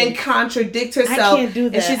and contradict herself. I can't do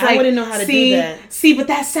that. And she's I wouldn't know how to do that. See, but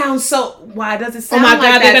that sounds so. Why does it sound? Oh my like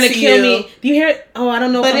God, that they're gonna to kill you? me. Do you hear it? Oh, I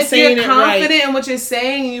don't know. But if you're confident in what you're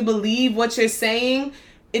saying and you believe what you're saying,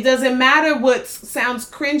 it doesn't matter what sounds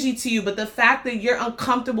cringy to you. But the fact that you're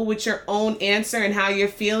uncomfortable with your own answer and how you're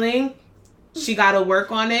feeling, she got to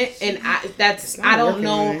work on it, and I don't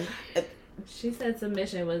know. Right. She said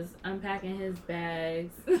submission was unpacking his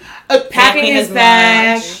bags. Packing his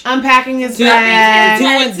bag, unpacking his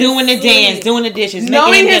bag, doing the dance, doing the dishes,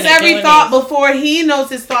 knowing his every thought before he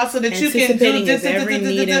knows his thoughts, so that you can do his every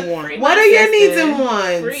need and want. What are your needs and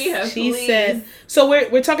wants? She said. So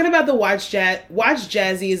we're talking about the Watch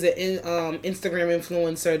Jazzy is an Instagram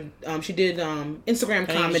influencer. She did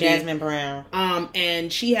Instagram comedy. Jasmine Brown.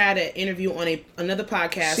 And she had an interview on another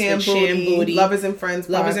podcast, Sham Booty, Lovers and Friends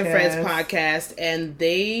podcast, and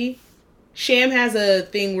Sham has a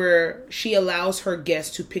thing where she allows her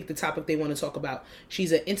guests to pick the topic they want to talk about.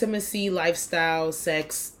 She's an intimacy, lifestyle,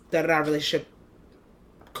 sex, relationship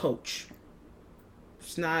coach.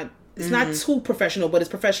 It's not too professional, but it's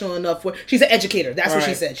professional enough where she's an educator. That's what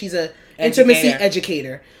she said. She's an intimacy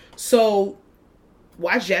educator. So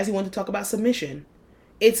Watch Jazzy wanted to talk about submission.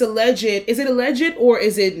 Is it alleged or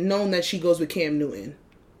is it known that she goes with Cam Newton?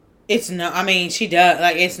 It's no. I mean, she does.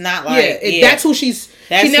 Like, it's not like that's who she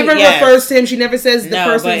never refers to him. She never says the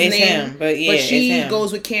person's name. Him, but she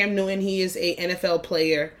goes with Cam Newton. He is a NFL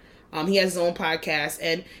player. He has his own podcast,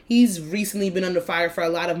 and he's recently been under fire for a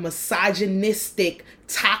lot of misogynistic,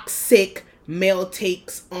 toxic male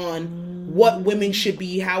takes on what women should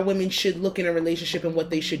be, how women should look in a relationship, and what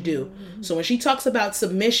they should do. So when she talks about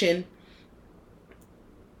submission,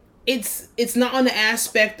 it's not on the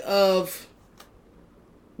aspect of,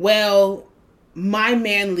 well, my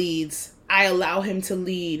man leads, I allow him to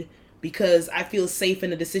lead because I feel safe in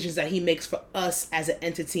the decisions that he makes for us as an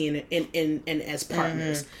entity and as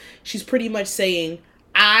partners. Mm-hmm. She's pretty much saying,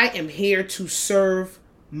 I am here to serve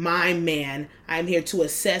my man. I'm here to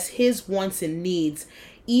assess his wants and needs,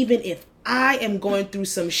 even if I am going through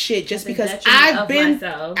some shit, just because I've been...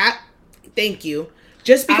 thank you.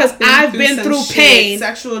 Just because I've been through pain.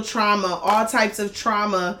 Sexual trauma, all types of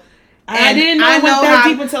trauma. I didn't know that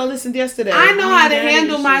deep until I listened yesterday. I know how to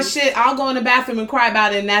handle my shit. I'll go in the bathroom and cry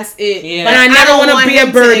about it, and that's it. Yeah. But I never want to be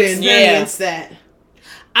a burden. Experience that.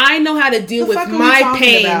 I know how to deal with my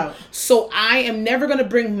pain. So I am never going to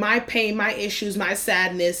bring my pain, my issues, my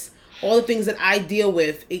sadness, all the things that I deal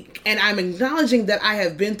with. And I'm acknowledging that I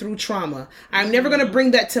have been through trauma. I'm never going to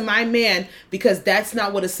bring that to my man because that's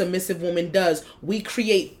not what a submissive woman does. We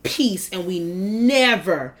create peace and we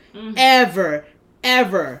never, ever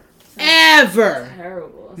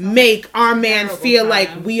make our man feel like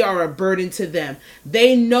we are a burden to them.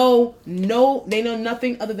 They know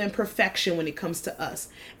nothing other than perfection when it comes to us.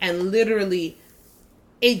 And literally,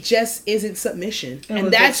 it just isn't submission.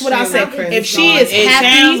 And that's what I say. If she is happy,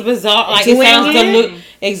 it sounds bizarre. Like, it sounds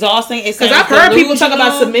exhausting. Because I've heard people talk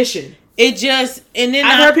about submission. It just, and then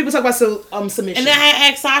I've heard people talk about submission. And then I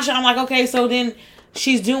asked Sasha, I'm like, okay, so then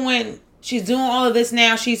she's doing all of this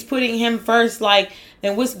now. She's putting him first, like,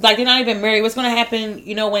 and what's, like, they're not even married. What's going to happen,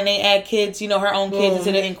 when they add kids, her own kids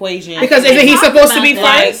into the equation? Because isn't he supposed to be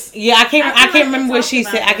first? Yeah, I can't remember what she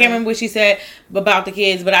said. I can't remember what she said about the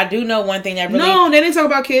kids, but I do know one thing that really... No, they didn't talk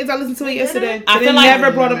about kids. I listened to it yesterday. I feel like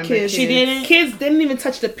never brought up kids. She didn't? Kids didn't even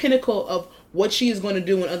touch the pinnacle of what she is going to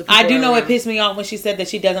do when other people I do know around. It pissed me off when she said that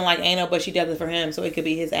she doesn't like anal, but she does it for him, so it could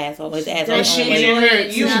be his asshole. His asshole. She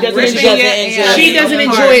doesn't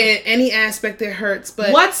enjoy it in any aspect that hurts,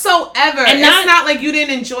 but whatsoever. And it's not like you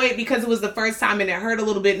didn't enjoy it because it was the first time and it hurt a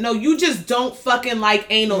little bit. No, you just don't fucking like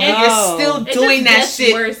anal, and you're still doing that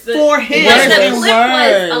shit for him. The clip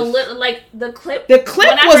was a little like the clip. The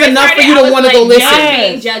clip was enough for you to want to go listen.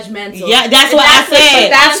 Being judgmental. Yeah, that's what I said.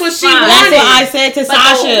 That's what she wanted. That's what I said to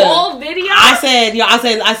Sasha. The whole video. I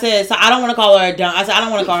said, so I don't want to call her a dumb. I said, I don't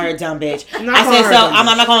want to call her a dumb bitch. I'm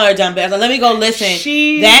not calling her a dumb bitch. I said, let me go listen.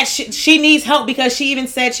 She needs help because she even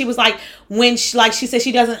said she was like, when she said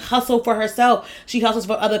she doesn't hustle for herself, she hustles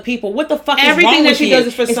for other people. What the fuck is wrong with you? Everything that she does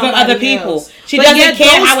is for other people. Else. She doesn't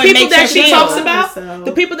care how it makes her feel.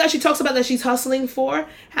 The people that she talks about that she's hustling for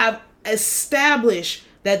have established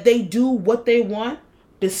that they do what they want.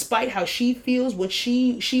 Despite how she feels, what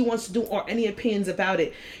she wants to do, or any opinions about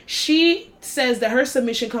it. She says that her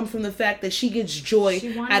submission comes from the fact that she gets joy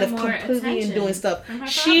out of completely and doing stuff.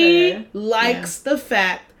 She likes the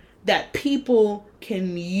fact that people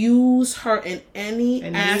can use her in any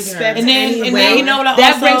aspect, and then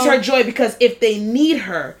that brings her joy, because if they need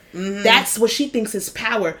her, that's what she thinks is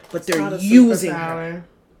power, but they're using her.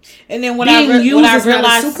 And then what I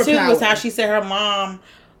realized too was how she said her mom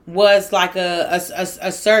was like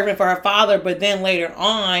a servant for her father, but then later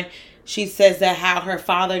on she says that how her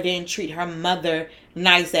father didn't treat her mother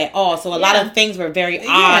nice at all. So a lot of things were very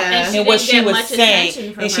odd in what she was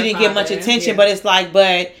saying, and she didn't get much attention. But it's like,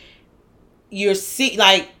 but you're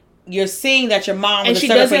like you're seeing that your mom was a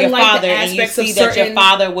servant for your father, and you see that your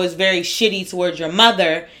father was very shitty towards your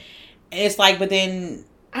mother. And it's like, but then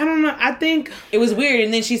I don't know. I think it was weird,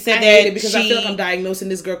 and then she said I hate it because I feel like I'm diagnosing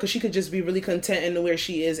this girl because she could just be really content in where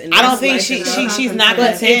she is. And I don't think she's not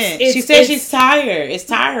content. She said she's tired. It's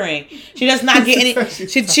tiring. She does not get any.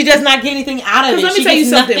 she does not get anything out of it. Let me tell you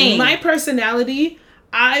something. Nothing. My personality,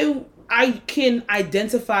 I can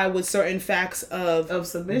identify with certain facts of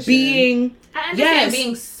submission. Being I understand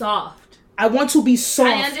being soft. I want to be soft.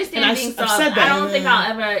 I understand being soft. I don't think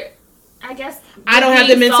I'll ever. I guess I don't have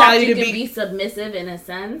the mentality to be submissive in a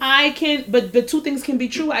sense. I can, but two things can be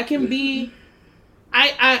true. I can be,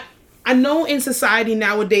 I know in society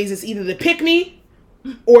nowadays it's either the pick me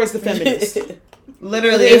or it's the feminist.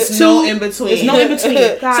 Literally, it's no in between. There's no in between.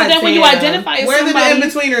 So then when you identify as somebody, where did the in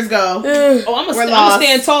betweeners go? I'm gonna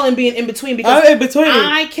stand tall and be in between because in between.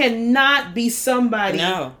 I cannot be somebody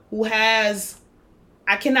who has.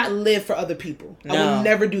 I cannot live for other people. I will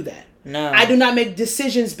never do that. No. I do not make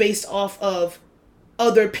decisions based off of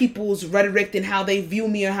other people's rhetoric and how they view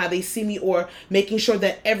me or how they see me or making sure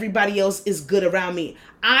that everybody else is good around me.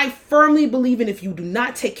 I firmly believe in if you do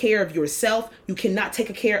not take care of yourself, you cannot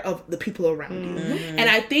take care of the people around you. And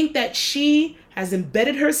I think that she has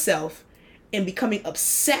embedded herself in becoming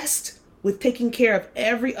obsessed with taking care of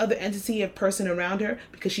every other entity of person around her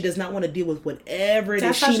because she does not want to deal with whatever it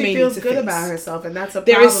is she may need to face. That's how she feels good about herself, and that's a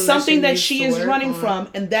problem. There is something that she is running from,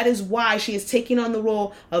 and that is why she is taking on the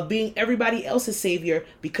role of being everybody else's savior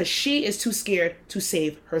because she is too scared to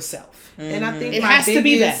save herself. And I think it has to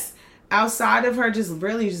be that. Outside of her just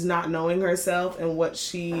not knowing herself and what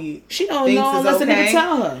she don't know unless a nigga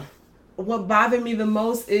tell her. What bothered me the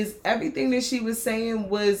most is everything that she was saying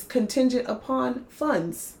was contingent upon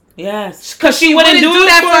funds. Yes, because she wouldn't do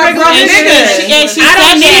that for a broke nigga. I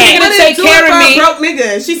don't need a nigga to take care of me. Broke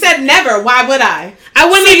nigga. She said never. Why would I? I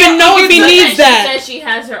wouldn't even know if he needs that. She said she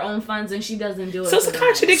has her own funds and she doesn't do it. So it's a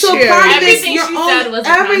contradiction. So everything she said was a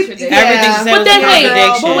contradiction. Everything she said was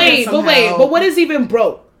a contradiction. But what is even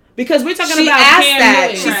broke? Because we're talking about asked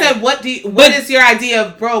that. She said, "What is your idea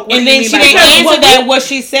of broke?" What and then she didn't answer that. What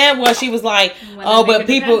she said was, she was like, "Oh, but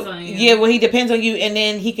people, he depends on you, and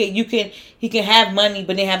then he can have money,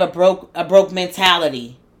 but then have a broke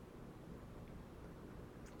mentality."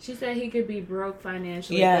 She said he could be broke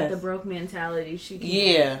financially, but the broke mentality she can.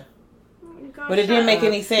 Yeah. But it didn't make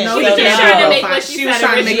any sense. No, she was trying to make what she was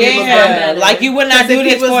trying to make it look better. Like you would not do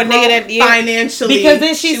this for a nigga that financially. Because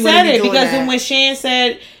then she said it. Because then when Shan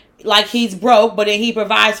said, like, he's broke, but then he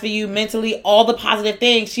provides for you mentally all the positive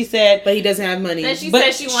things. She said, but he doesn't have money. Then she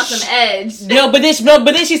said she wants some edge. No, but then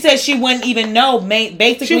she said she wouldn't even know.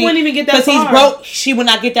 Basically, she wouldn't even get that far. Because he's broke, she would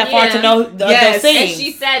not get that far to know those things. And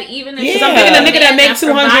she said even if I'm thinking a nigga that makes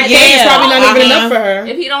 $200K is probably not even enough for her.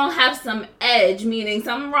 If he don't have some edge, meaning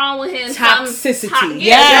something wrong with him, toxicity.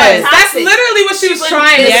 Yes, that's literally what she was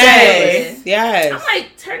trying to say. Yes. I'm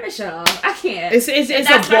like, turn the show off. I can't. It's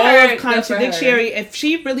a bar of contradictory. If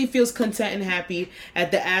she really feels content and happy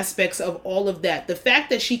at the aspects of all of that, the fact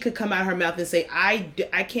that she could come out her mouth and say, I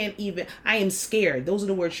can't even, I am scared. Those are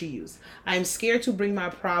the words she used. I am scared to bring my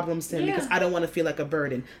problems to him because I don't want to feel like a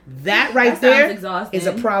burden. That there is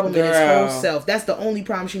a problem in its whole self. That's the only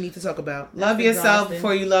problem she needs to talk about. Love yourself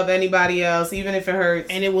before you love anybody else, even if it hurts.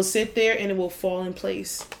 And it will sit there and it will fall in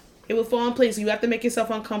place. It will fall in place. You have to make yourself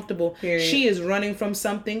uncomfortable. Period. She is running from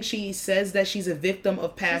something. She says that she's a victim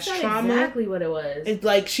of past trauma. Exactly what it was. It's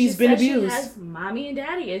like she's been abused. She has mommy and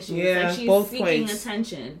daddy issues. Yeah, like she's both seeking points.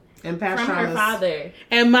 attention and past from traumas. her father.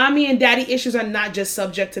 And mommy and daddy issues are not just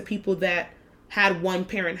subject to people that had one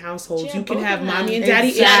parent households. Yeah, you can have mommy and daddy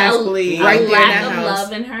issues right there in that house.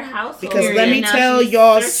 Love in her household. Because let me tell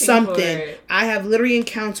y'all something. I have literally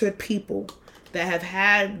encountered people that have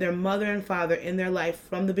had their mother and father in their life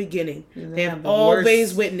from the beginning. They have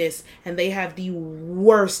always witnessed, and they have the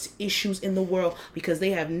worst issues in the world because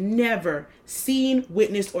they have never seen,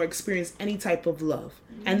 witnessed, or experienced any type of love.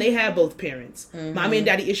 And they have both parents. Mommy and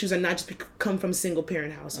daddy issues are not just come from single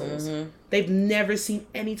parent households. They've never seen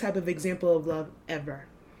any type of example of love ever.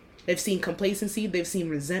 They've seen complacency. They've seen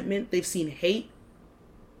resentment. They've seen hate.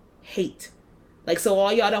 Like, so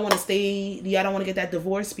all y'all don't want to y'all don't want to get that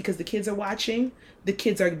divorce because the kids are watching. The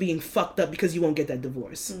kids are being fucked up because you won't get that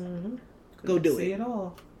divorce. Go do it. See it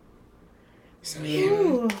all. So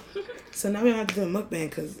yeah. So now we have to do a mukbang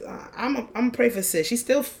because I'm praying for sis. She's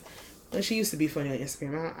still. She used to be funny on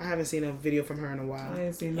Instagram. I haven't seen a video from her in a while. I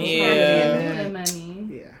haven't seen no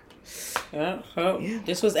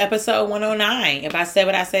This was episode 109. If I Said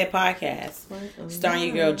What I Said podcast. Starring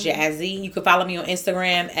your girl Jazzy. You can follow me on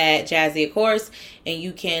Instagram at Jazzy of course. And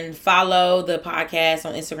you can follow the podcast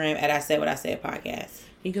on Instagram at I Said What I Said podcast.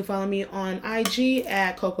 You can follow me on IG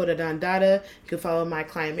at Coco da Dandada. You can follow my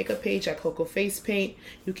client makeup page at Coco Face Paint.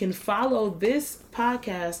 You can follow this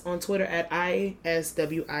podcast on Twitter at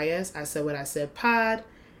ISWIS. I said what I said pod.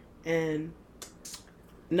 And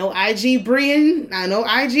no IG Brian, no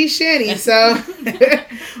IG Shani. So,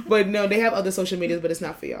 but no, they have other social medias, but it's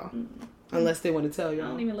not for y'all. Unless they want to tell y'all. I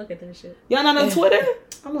don't even look at that shit. Y'all not on Twitter?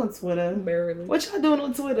 I'm on Twitter. Barely. What y'all doing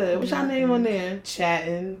on Twitter? What's y'all name on there?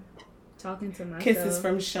 Chatting. Talking to myself. Kisses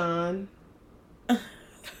from Sean. SHAN.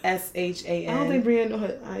 I don't think Brianna know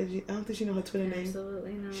her IG. I don't think she know her Twitter name.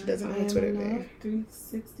 Absolutely not. She doesn't know her Twitter name.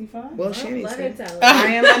 365. Well, Shani said. I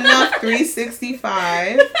am enough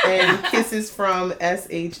 365 and kisses from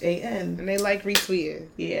SHAN. And they like retweeting.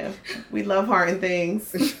 Yeah. We love heart and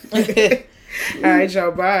things. All right,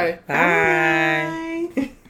 y'all. Bye. Bye.